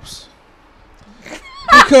stops.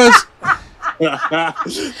 Because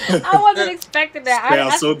I wasn't expecting that.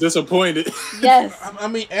 I'm so disappointed. Yes. I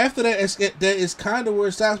mean, after that, that is kind of where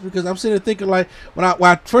it stops, because I'm sitting there thinking, like, when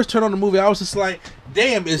I first turned on the movie, I was just like,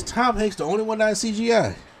 damn, is Tom Hanks the only one not in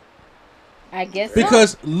CGI? I guess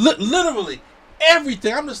Because so. literally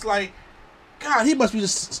everything, I'm just like, God, he must be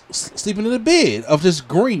just sleeping in the bed of just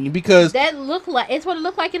green, because That looked like, it's what it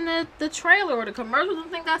looked like in the trailer or the commercials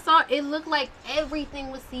and things I saw. It looked like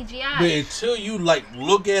everything was CGI. but until you like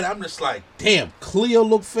look at it, I'm just like, damn, Cleo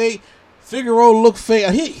look fake, Figaro look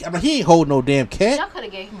fake. He ain't holding no damn cat. Y'all could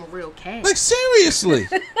have gave him a real cat. Like, seriously.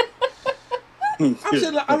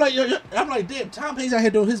 I'm like, damn, Tom Hanks out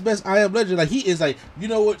here doing his best I Am Legend. Like, he is like, you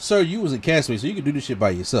know what, sir, you was in Castaway, so you can do this shit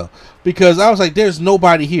by yourself. Because I was like, there's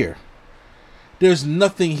nobody here. There's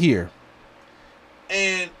nothing here.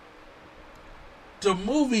 And the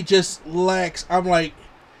movie just lacks. I'm like,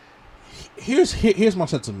 here's my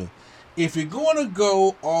sentiment. If you're going to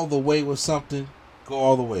go all the way with something, go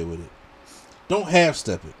all the way with it. Don't half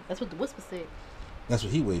step it. That's what the whisper said. That's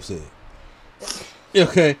what Heatwave said.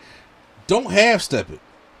 Okay. Don't half step it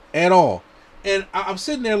at all. And I'm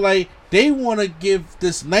sitting there like, they want to give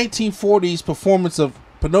this 1940s performance of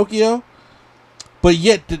Pinocchio, but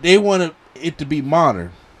yet they want it to be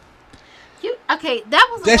modern.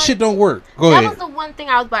 That shit don't work. Go That ahead. was the one thing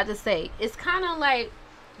I was about to say. It's kind of like,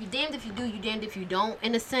 you damned if you do, you damned if you don't,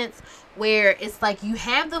 in a sense, where it's like you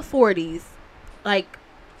have the 40s, like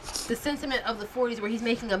the sentiment of the 40s where he's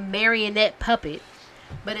making a marionette puppet,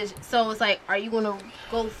 but it's like, are you going to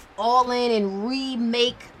go all in and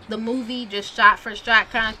remake the movie just shot for shot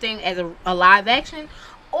kind of thing as a live action,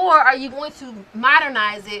 or are you going to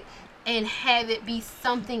modernize it and have it be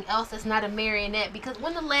something else that's not a marionette? Because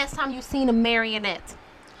when the last time you seen a marionette?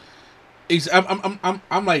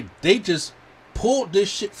 I'm like, they just pulled this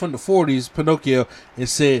shit from the 40s, Pinocchio, and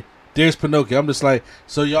said, there's Pinocchio. I'm just like,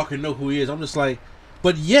 so y'all can know who he is. I'm just like,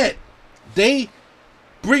 but yet they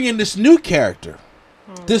bring in this new character,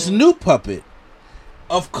 this new puppet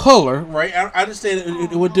of color, right? I understand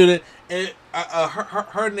it would do that. And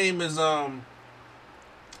her name is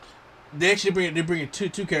they bring in two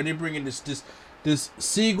characters. They bring in this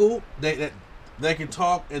seagull that can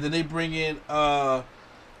talk, and then they bring in I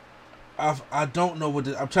don't know what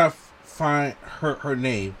I'm trying to find her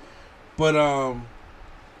name, but I'm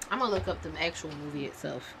gonna look up the actual movie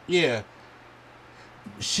itself. Yeah,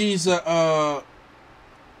 she's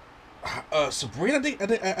Sabrina,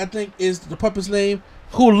 I think is the puppet's name,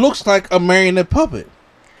 who looks like a marionette puppet,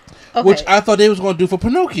 which I thought they was going to do for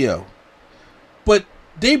Pinocchio, but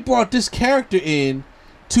they brought this character in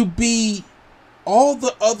to be all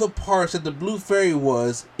the other parts that the Blue Fairy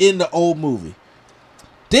was in the old movie.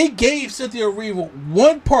 They gave Cynthia Erivo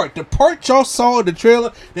one part, the part y'all saw in the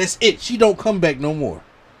trailer. That's it. She don't come back no more.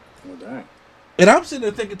 Oh, dang. And I'm sitting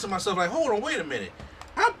there thinking to myself, like, hold on, wait a minute.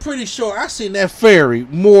 I'm pretty sure I seen that fairy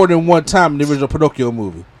more than one time in the original Pinocchio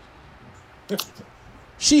movie.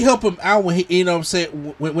 She helped him out when he, you know what I'm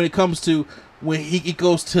saying, when it comes to when he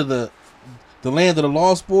goes to the land of the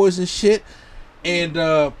Lost Boys and shit.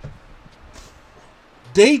 And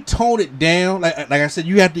they tone it down. Like I said,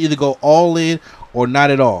 you have to either go all in or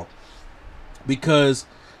not at all. Because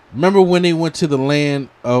remember when they went to the land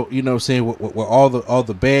of, you know what I'm saying, where all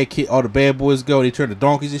the bad boys go, they turn to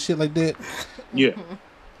donkeys and shit like that? Yeah.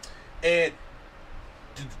 And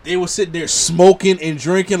they were sitting there smoking and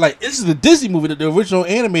drinking. Like, this is the Disney movie, the original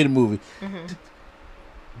animated movie. Mm-hmm.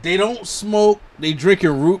 They don't smoke. They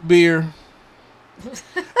drinking root beer.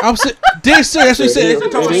 I'm saying, dead serious.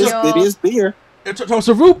 That's what he said. It is beer. It's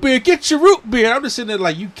a root beer. Get your root beer. I'm just sitting there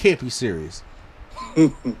like, you can't be serious.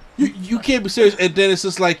 you can't be serious. And then it's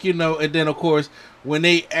just like, and then of course when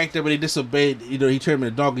they act up and they disobeyed, he turned them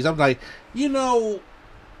into donkeys. I'm like,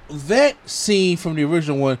 that scene from the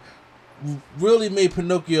original one really made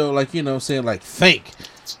Pinocchio like, think.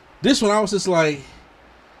 This one I was just like,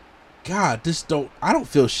 God, I don't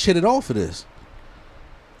feel shit at all for this.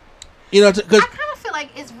 Because I kind of feel like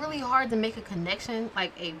it's really hard to make a connection,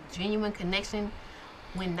 like a genuine connection,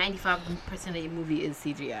 when 95% of your movie is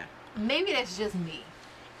CGI. Maybe that's just me.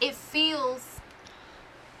 It feels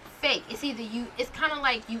fake. It's either it's kind of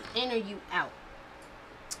like you in or you out.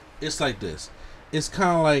 It's like this. It's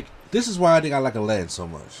kind of like, this is why I think I like Aladdin so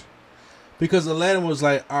much. Because Aladdin was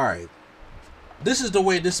like, all right, this is the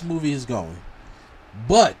way this movie is going.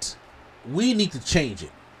 But we need to change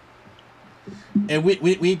it. And we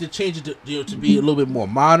need to change it to be a little bit more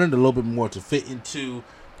modern, a little bit more to fit into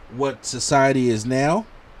what society is now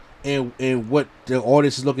and what the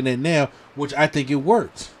audience is looking at now, which I think it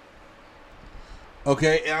worked.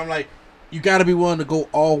 Okay? And I'm like, you got to be willing to go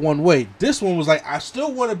all one way. This one was like, I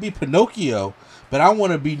still want to be Pinocchio, but I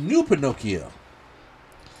want to be new Pinocchio.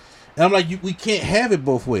 And I'm like, we can't have it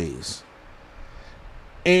both ways.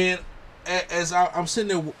 And as I'm sitting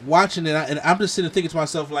there watching it, and I'm just sitting there thinking to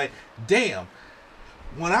myself, like, damn,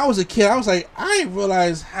 when I was a kid, I was like, I didn't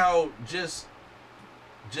realize how just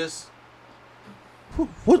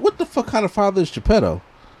what the fuck kind of father is Geppetto?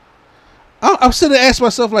 I'm sitting there asking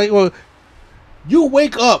myself, like, well, you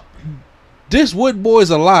wake up, this wood boy is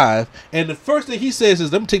alive, and the first thing he says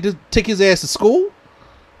is, let me take his ass to school.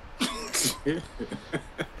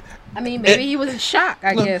 I mean, maybe he was in shock,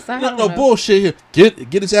 I guess. I don't know. Bullshit here.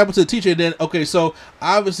 Get his apple to the teacher, and then, okay, so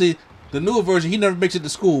obviously the newer version, he never makes it to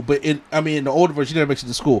school, but in the older version, he never makes it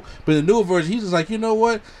to school. But in the newer version, he's just like, you know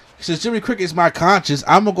what? Since Jimmy Cricket is my conscience,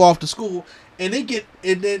 I'm gonna go off to school, and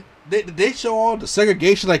then they show all the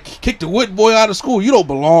segregation, like, kick the wood boy out of school. You don't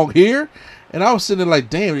belong here. And I was sitting there like,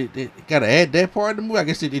 damn, they gotta add that part of the movie. I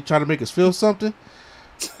guess they try to make us feel something.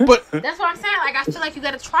 But that's what I'm saying. Like, I feel like you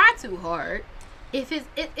gotta try too hard. If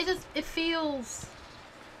it feels.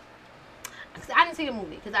 I didn't see the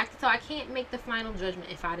movie so I can't make the final judgment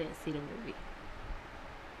if I didn't see the movie.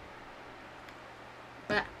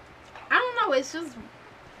 But I don't know. It's just.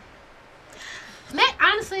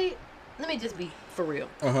 Honestly, let me just be for real.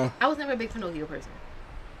 I was never a big Pinocchio person.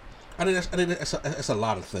 I think that's a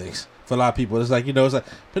lot of things for a lot of people. It's like, it's like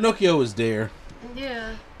Pinocchio is there.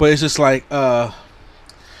 Yeah. But it's just like I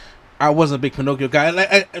wasn't a big Pinocchio guy.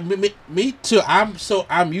 Like me too.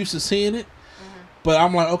 I'm used to seeing it, but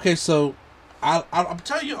I'm like, okay, so I'm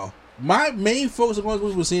telling y'all, my main focus on this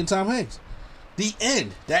movie was seeing Tom Hanks. The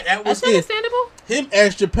end. That was That's understandable. Him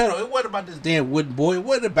as Geppetto. It wasn't about this damn wooden boy. It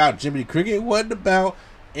wasn't about Jiminy Cricket. It wasn't about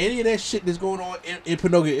any of that shit that's going on in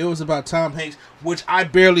Pinocchio. It was about Tom Hanks, which I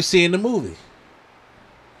barely see in the movie.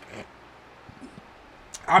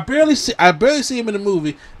 I barely see him in the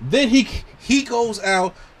movie. Then he goes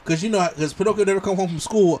out. Because Pinocchio never come home from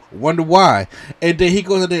school, wonder why. And then he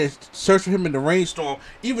goes out there and search for him in the rainstorm.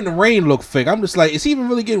 Even the rain looked fake. I'm just like, is he even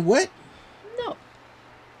really getting wet? No.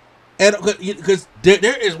 And because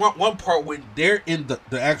there is one part when they're in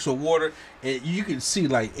the actual water, and you can see,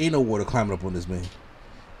 like, ain't no water climbing up on this man.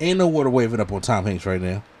 Ain't no water waving up on Tom Hanks right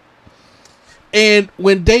now. And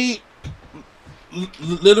when they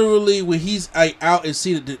literally, when he's out and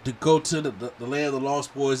see to go to the land of the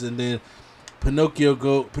Lost Boys, and then Pinocchio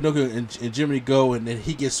and Jiminy go, and then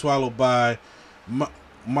he gets swallowed by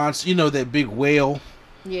that big whale.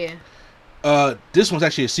 Yeah. This one's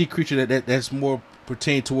actually a sea creature that's more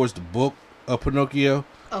pertained towards the book of Pinocchio.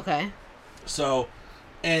 Okay. So,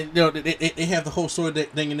 and they have the whole story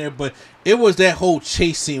thing in there, but it was that whole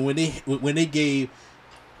chase scene when they gave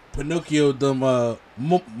Pinocchio them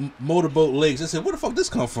motorboat legs. I said, where the fuck this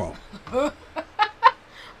come from?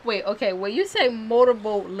 Wait, okay. When you say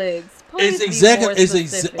motorboat legs, it's exactly.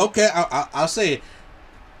 Okay, I'll say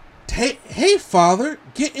it. Hey, father,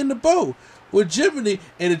 get in the boat with Jiminy,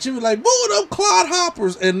 and the Jiminy like, move them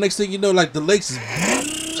clodhoppers, and next thing you know, like the legs is,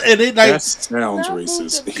 and they like. That sounds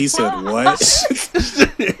racist. He said what?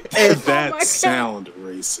 That sound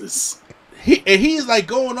racist. He's like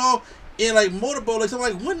going off in like motorboat legs. I'm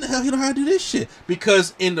like, when the hell he know how to do this shit?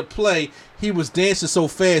 Because in the play, he was dancing so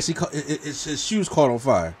fast, his shoes caught on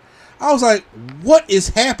fire. I was like, what is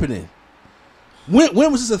happening? When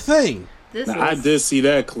was this a thing? I did see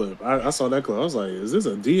that clip. I saw that clip. I was like, is this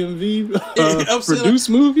a DMV produced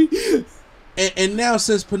movie? And now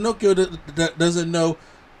since Pinocchio doesn't know,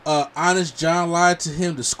 Honest John lied to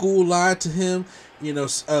him, the school lied to him,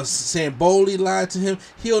 Samboli lied to him.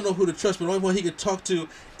 He don't know who to trust, but the only one he could talk to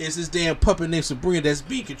is this damn puppet named Sabrina that's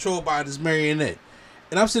being controlled by this marionette.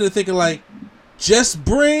 And I'm sitting there thinking, like, just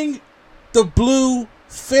bring the blue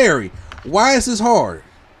fairy. Why is this hard?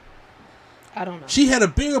 I don't know. She had a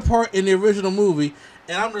bigger part in the original movie,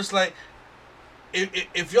 and I'm just like,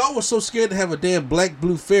 if y'all were so scared to have a damn black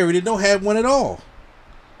blue fairy, then don't have one at all.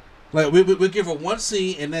 Like, we give her one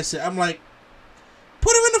scene, and that's it. I'm like,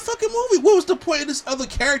 put her in the fucking movie. What was the point of this other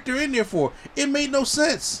character in there for? It made no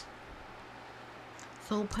sense.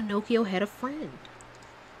 So Pinocchio had a friend.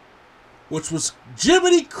 Which was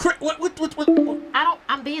Jiminy What?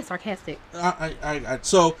 I'm being sarcastic.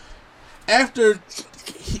 So, after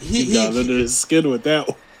he got under his skin with that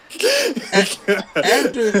one.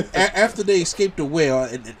 after they escaped the whale,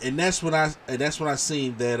 and that's when I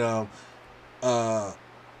seen that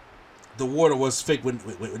the water was fake when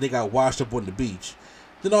they got washed up on the beach.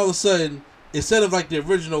 Then all of a sudden, instead of like the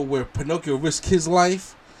original where Pinocchio risked his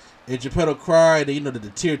life and Geppetto cried, and the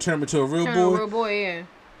tear turned him into a real boy. A real boy, yeah.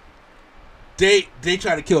 They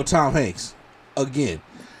try to kill Tom Hanks again,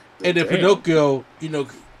 and then Pinocchio,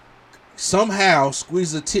 somehow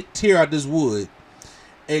squeezes a tear out this wood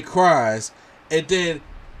and cries, and then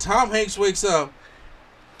Tom Hanks wakes up.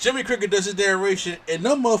 Jimmy Cricket does his narration, and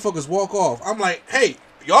them motherfuckers walk off. I'm like, hey,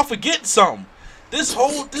 y'all forgetting something. This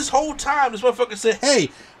whole time, this motherfucker said,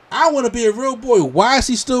 hey, I want to be a real boy. Why is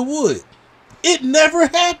he still wood? It never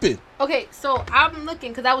happened. Okay, so I'm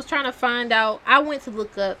looking because I was trying to find out. I went to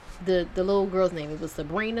look up the little girl's name. It was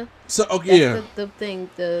Sabrina. So okay, That's the thing.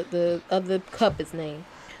 The other cup is name.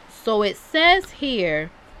 So it says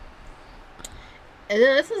here, and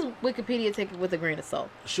then this is Wikipedia. Take it with a grain of salt.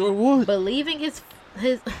 Sure would. Believing his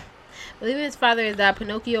father has died,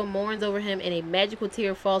 Pinocchio mourns over him, and a magical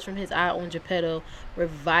tear falls from his eye on Geppetto,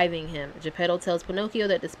 reviving him. Geppetto tells Pinocchio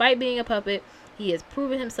that despite being a puppet, he has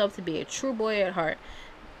proven himself to be a true boy at heart.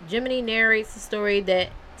 Jiminy narrates the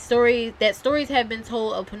stories have been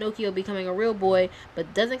told of Pinocchio becoming a real boy,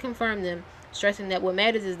 but doesn't confirm them, stressing that what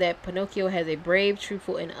matters is that Pinocchio has a brave,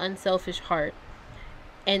 truthful, and unselfish heart,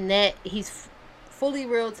 and that he's fully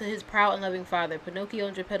real to his proud and loving father. Pinocchio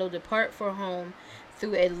and Geppetto depart for home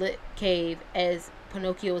through a lit cave as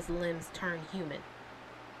Pinocchio's limbs turn human.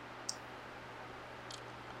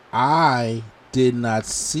 I did not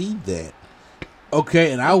see that.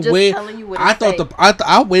 Okay, and I waited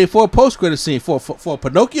for a post-credit scene for a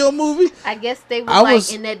Pinocchio movie. I guess they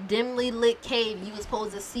was in that dimly lit cave. You was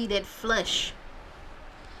supposed to see that flesh.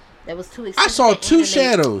 That was too expensive. I saw two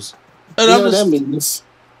shadows. You know what that means?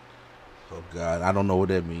 Oh God, I don't know what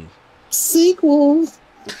that means. Sequel.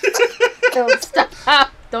 Don't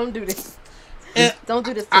stop! Don't do this. Don't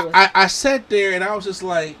do this to us. I sat there and I was just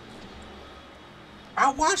like,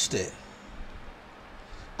 I watched it.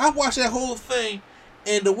 I watched that whole thing,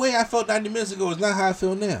 and the way I felt 90 minutes ago is not how I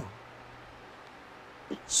feel now.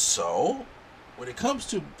 So, when it comes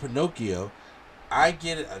to Pinocchio, I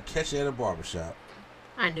get it. I catch it at a barbershop.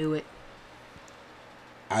 I knew it.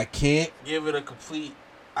 I can't give it a complete.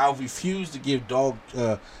 I'll refuse to give Dog,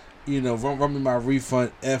 run me my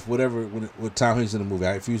refund F whatever with Tom Hanks in the movie.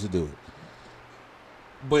 I refuse to do it.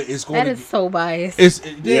 But it's going. That is so biased. I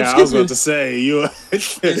was about to say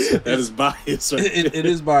that is biased. Right? It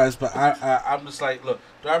is biased, but I'm just like, look,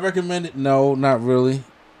 do I recommend it? No, not really.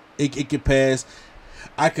 It could pass.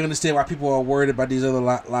 I can understand why people are worried about these other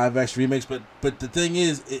live action remakes, but the thing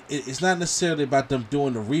is, it's not necessarily about them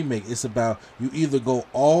doing the remake. It's about you either go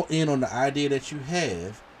all in on the idea that you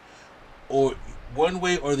have, or one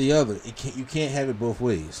way or the other. You can't have it both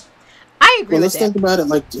ways. I agree. Let's think about it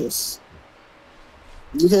like this.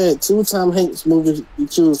 You had two Tom Hanks movies you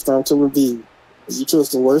choose from to review. You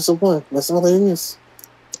chose the worst of one. That's all it is.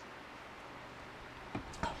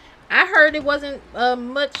 I heard it wasn't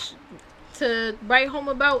much to write home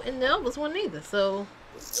about in the Elvis one either. So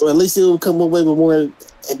at least it will come away with more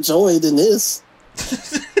joy than this.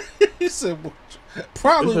 He said,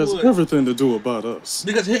 probably it has everything to do about us.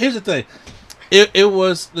 Because here's the thing. It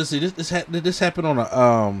was. Let's see. This happened on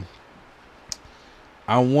a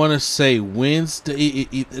I want to say Wednesday.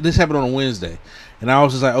 This happened on a Wednesday, and I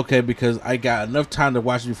was just like, okay, because I got enough time to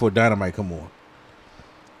watch it before Dynamite come on.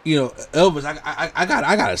 Elvis, I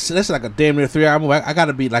got to. That's like a damn near 3 hour movie. I got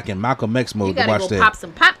to be like in Malcolm X mode to watch that. You gotta go pop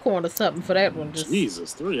some popcorn or something for that one.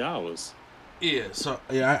 Jesus, 3 hours. Yeah, so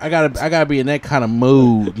yeah, I gotta be in that kind of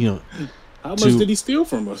mood. How much did he steal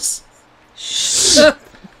from us?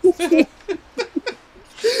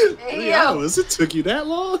 3 Yo. hours? It took you that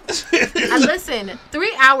long? Listen,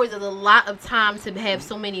 3 hours is a lot of time to have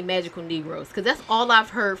so many magical Negroes. Because that's all I've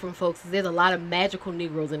heard from folks. Is there's a lot of magical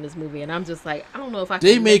Negroes in this movie. And I'm just like, I don't know if I can.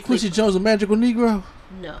 They made Quincy Jones a magical Negro?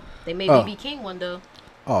 No. They made Oh. B.B. King one, though.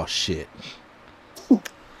 Oh, shit.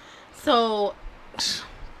 So,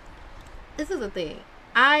 this is the thing.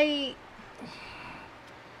 I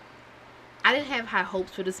didn't have high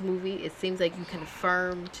hopes for this movie. It seems like you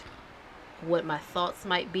confirmed what my thoughts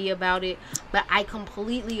might be about it. But I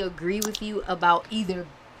completely agree with you about either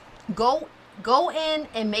go in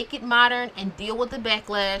and make it modern and deal with the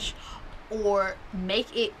backlash, or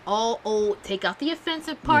make it all old, take out the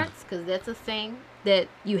offensive parts, because that's a thing that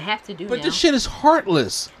you have to do But now. this shit is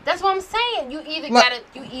heartless. That's what I'm saying. You either Like-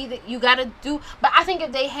 gotta do. But I think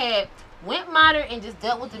if they had went modern and just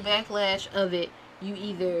dealt with the backlash of it, you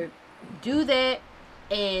either do that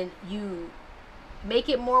and you make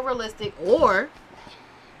it more realistic, or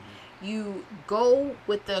you go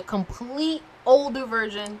with the complete older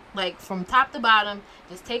version, like from top to bottom.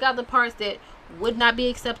 Just take out the parts that would not be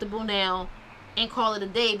acceptable now and call it a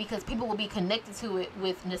day, because people will be connected to it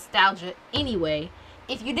with nostalgia anyway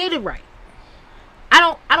if you did it right. I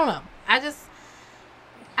don't know. I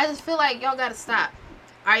just feel like y'all gotta stop.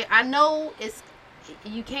 I know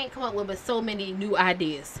you can't come up with so many new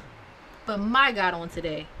ideas, but my God, on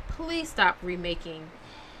today, please stop remaking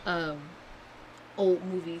old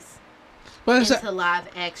movies But it's into live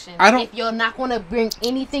action. I don't- If you're not gonna bring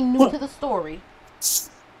anything new to the story.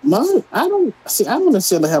 I don't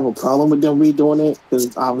necessarily have a problem with them redoing it,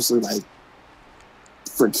 because obviously, like,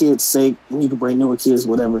 for kids' sake, when you can bring newer kids,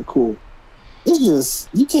 whatever, cool. It's just,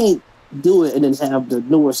 you can't do it and then have the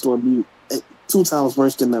newer story be 2 times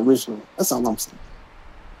worse than the original. That's all I'm saying.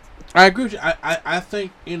 I agree with you. I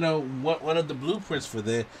think, one of the blueprints for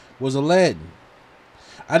that was Aladdin.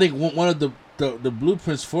 I think one of the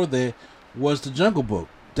blueprints for that was the Jungle Book.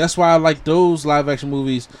 That's why I like those live action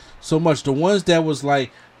movies so much. The ones that was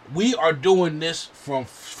like, we are doing this from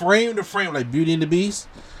frame to frame, like Beauty and the Beast.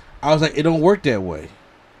 I was like, it don't work that way.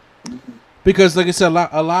 Because, like I said,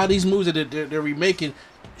 a lot of these movies that they're remaking,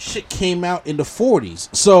 shit came out in the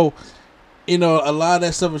 40s. So, a lot of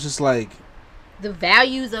that stuff is just like, The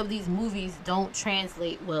values of these movies don't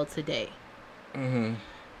translate well today. mm-hmm.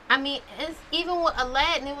 I mean, it's even with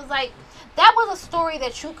Aladdin, it was like, that was a story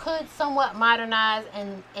that you could somewhat modernize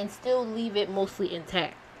and still leave it mostly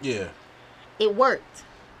intact. Yeah. It worked.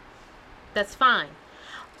 That's fine.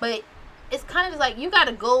 But it's kind of just like, you got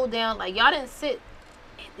to go down, like, y'all didn't sit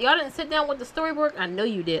down with the storyboard. I know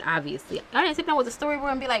you did, obviously. Y'all didn't sit down with the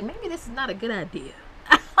storyboard and be like, maybe this is not a good idea.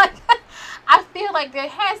 I feel like there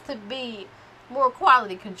has to be more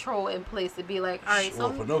quality control in place to be like, all right,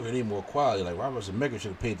 Well, Pinocchio need more quality. Like, Robert Zemeckis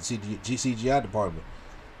should have paid the CGI department.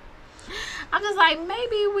 I'm just like,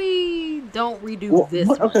 maybe we don't redo this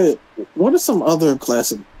one. Okay, what are some other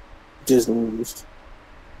classic Disney movies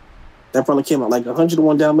that probably came out, like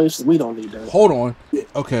 101 Dalmatians? We don't need that. Hold on.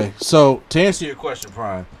 Okay, so to answer your question,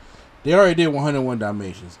 Prime, they already did 101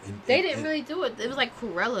 Dalmatians. They didn't really do it. It was like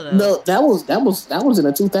Cruella, though. No, that was in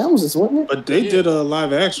the 2000s, wasn't it? But they did a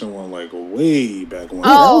live action one like way back when.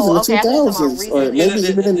 Oh, that was in okay, I the thought you were 2000s, talking or about maybe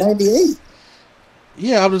even in 98.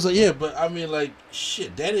 Yeah, I was like, yeah, but I mean, like,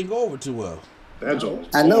 shit, that didn't go over too well. That joint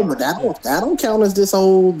was I know, hard. but that don't count as this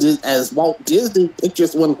whole as Walt Disney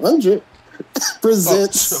Pictures 100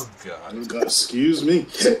 presents. Oh God! God, excuse me.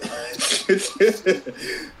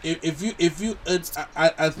 If you,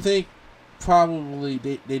 I think probably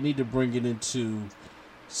they need to bring it into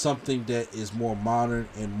something that is more modern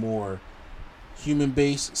and more human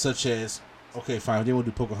based, such as, okay, fine, they want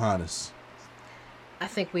to do Pocahontas. I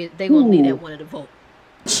think they gonna leave that one to the vote.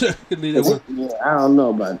 Leave that one- Yeah, I don't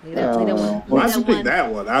know about Leave that one. Why'd you pick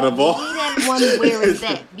that one out of all? Leave that one where it's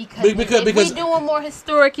at, because Because- we're doing more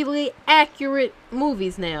historically accurate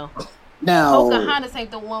movies now. now. Pocahontas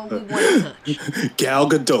ain't the one we want to touch. Gal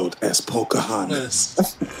Gadot as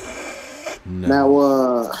Pocahontas. No.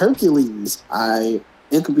 Now, Hercules,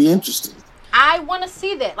 it could be interesting. I want to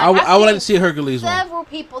see that. I would I've like to seen see a Hercules one. several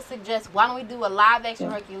people suggest, why don't we do a live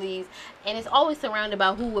action Hercules? And it's always surrounded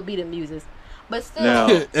by who would be the muses. But still, Now,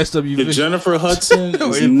 SWV. Jennifer Hudson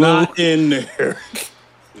is Wait, not in there.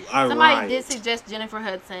 somebody did suggest Jennifer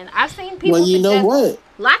Hudson. I've seen people Well, you know suggest what?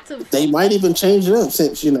 lots of. They might even change it up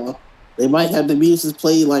since, they might have the muses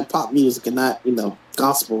play like pop music and not,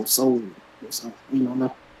 gospel, soul. So,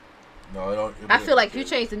 No, it don't, I feel like if you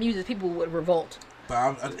change the music, people would revolt.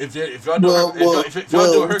 But if y'all do if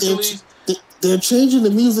y'all do Hercules, they're changing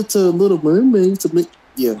the music to Little Mermaid to make.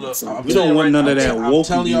 Yeah, look, so, I'm We telling don't you want none now, of that I'm woke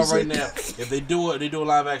telling y'all music. right now, if they do a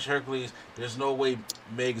live action Hercules, there's no way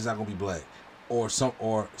Meg is not gonna be black. or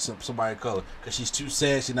somebody of color because she's too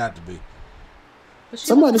sassy not to be.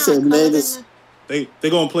 Somebody said niggas. They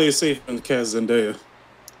gonna play it safe and cast Zendaya.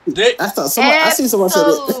 I thought somebody. I see someone said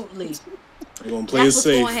it. Absolutely. They gonna play it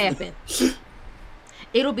safe. That's what's gonna happen.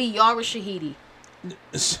 It'll be Yara Shahidi.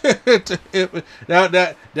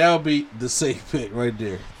 that would be the safe pick right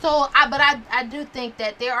there. So, I do think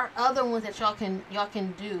that there are other ones that y'all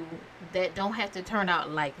can do that don't have to turn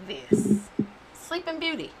out like this. Sleeping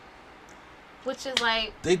Beauty, which is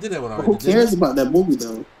like they did that one already. Who cares about that movie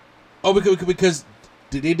though? Oh, because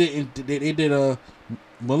they did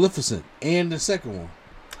Maleficent and the second one.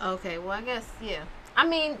 okay. Well, I guess yeah. I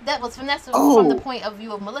mean that was finesse Oh. from the point of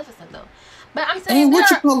view of Maleficent though. But I'm saying And what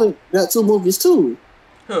you there call it? Got 2 movies too.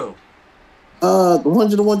 Who? The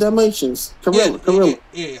 101 Dalmatians. Corella.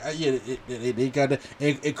 They got that.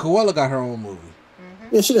 And Cruella got her own movie.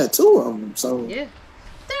 Yeah, she got 2 of them. So yeah.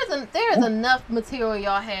 There's enough material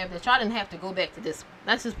y'all have that y'all didn't have to go back to this one.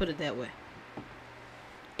 Let's just put it that way.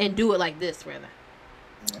 And do it like this rather.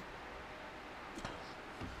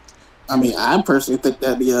 I mean, I personally think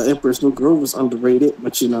that the Emperor's New Groove is underrated,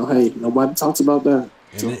 but hey, nobody talks about that.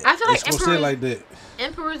 And I feel like it's gonna stay like that.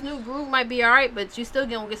 Emperor's New Groove might be alright, but you still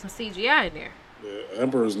gonna get some CGI in there. The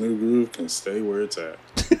Emperor's New Groove can stay where it's at.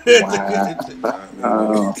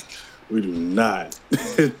 Wow. We do not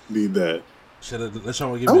need that. Let's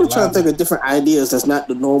try to give I'm me trying to think of different ideas that's not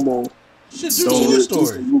the normal. Should do Toy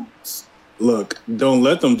Story. Look, don't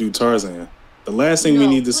let them do Tarzan. The last thing we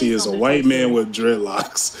need to see please is a don't do white Toy man Story. with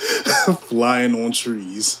dreadlocks flying on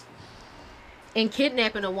trees. And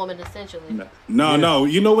kidnapping a woman essentially. No.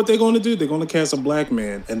 You know what they're going to do? They're going to cast a black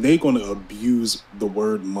man, and they're going to abuse the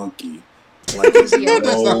word monkey like it's Yeah,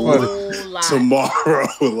 That's not no funny. lot. tomorrow.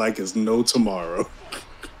 Like it's no tomorrow.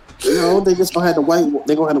 They just gonna have the white.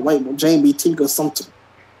 They gonna have the white Jamie Tinker something.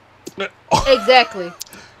 Exactly.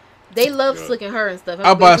 They love slicking her and stuff.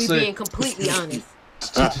 I'm about to If say- we being completely honest.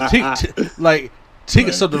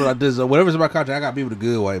 Take something like this. Whatever's in my contract, I gotta be with a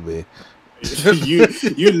good white man.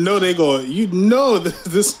 you know they going. You know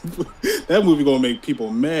that movie gonna make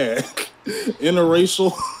people mad.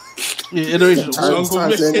 Interracial. Yeah, interracial.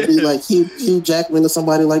 Tarzan gonna be like Hugh Jackman or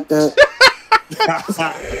somebody like that.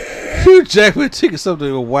 Hugh Jackman taking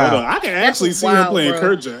something. Wow. Hold on, I can actually see him wild, playing bro.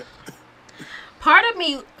 Kerjack. Part of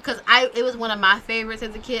me, because it was one of my favorites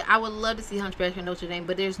as a kid, I would love to see Hunchback of Notre Dame,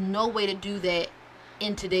 but there's no way to do that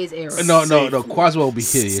in today's era. No. Quasimodo will be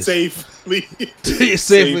hideous. Safely.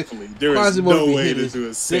 Safely. There is Quasimodo no be way to hideous. do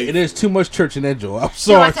it safely. There's too much church in that joint. I'm No,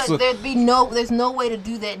 sorry. I said there's no way to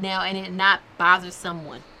do that now and it not bother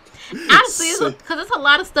someone. Honestly, because it's a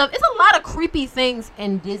lot of stuff. It's a lot of creepy things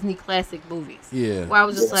in Disney classic movies. Yeah. Where I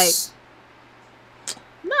was just Yes.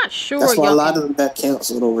 not sure. That's why a y'all lot can- of them got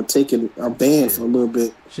canceled or taken or banned for a little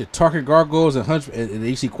bit. Shit, Tarkin Gargoyles and and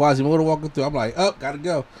you see Quasimodo walking through. I'm like, gotta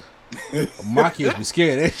go. My kids be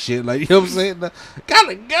scared of that shit. Like, you know what I'm saying?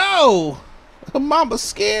 Gotta go. Her mama's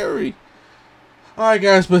scary. All right,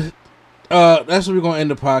 guys, but that's where we're gonna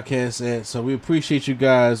end the podcast at. So we appreciate you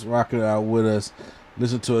guys rocking it out with us.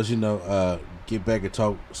 Listen to us, get back and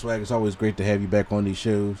talk. Swag, it's always great to have you back on these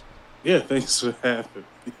shows. Yeah, thanks for having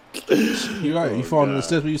me. You all right? You falling in the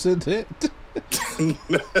steps when you said that?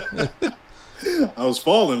 I was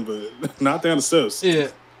falling, but not down the steps. Yeah.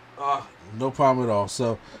 No problem at all.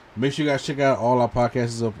 So make sure you guys check out all our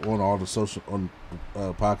podcasts up on all the social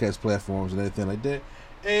podcast platforms and everything like that.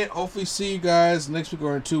 And hopefully see you guys next week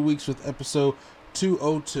or in 2 weeks with episode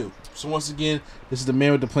 202. So once again, this is the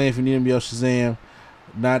man with the plan. If you need him, yell Shazam.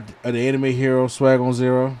 Not the anime hero, Swag on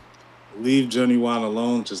Zero. Leave Johnny Wan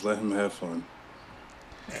alone. Just let him have fun.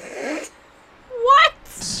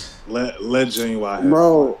 What? Let Johnny Wan have fun.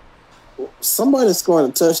 Bro, somebody scored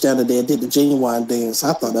a touchdown today and did the genuine dance.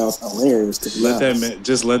 I thought that was hilarious. To be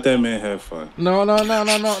honest. Let that man have fun. No,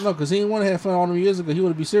 because he didn't want to have fun all them years ago. He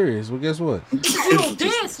want to be serious. Well, guess what? You don't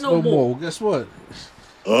dance no No more. more. Well, guess what?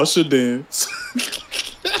 Usher dance.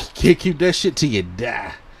 Can't keep that shit till you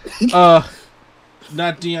die.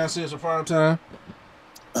 Not Deion Sanders for prime time.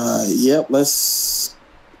 Yep. Let's.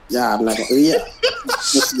 Yeah, I'm not gonna. Yeah.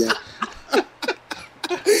 Yeah.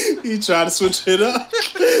 He tried to switch it up.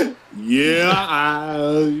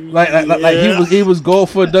 Yeah, Like he was going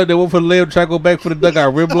for a duck. They went for the layup. Try to go back for the duck.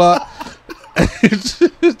 Got rim block. It's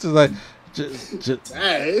just like, just,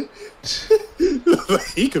 Hey.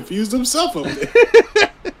 He confused himself up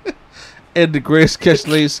there. and the greatest catch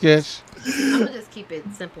lane sketch. I'm gonna just keep it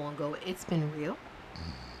simple and go. It's been real.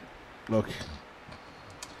 Okay.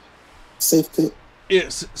 Safe pick.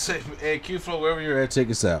 Yes. Safe. And Q Flow, wherever you're at, take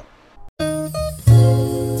us out.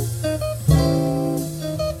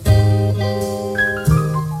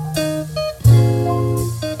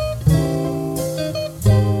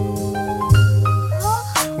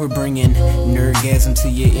 bringing nerdgasm to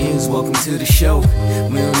your ears. Welcome to the show.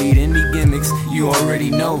 We don't need any gimmicks, you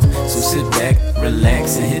already know. So sit back,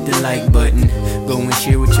 relax, and hit the like button. Go and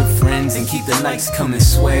share with your friends and keep the likes coming.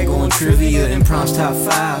 Swag on trivia and prompts top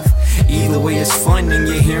 5. Either way, it's fun and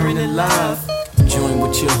you're hearing it live. Join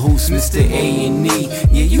with your host, Mr. A&E.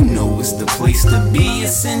 Yeah, you know it's the place to be.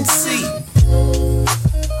 It's NC.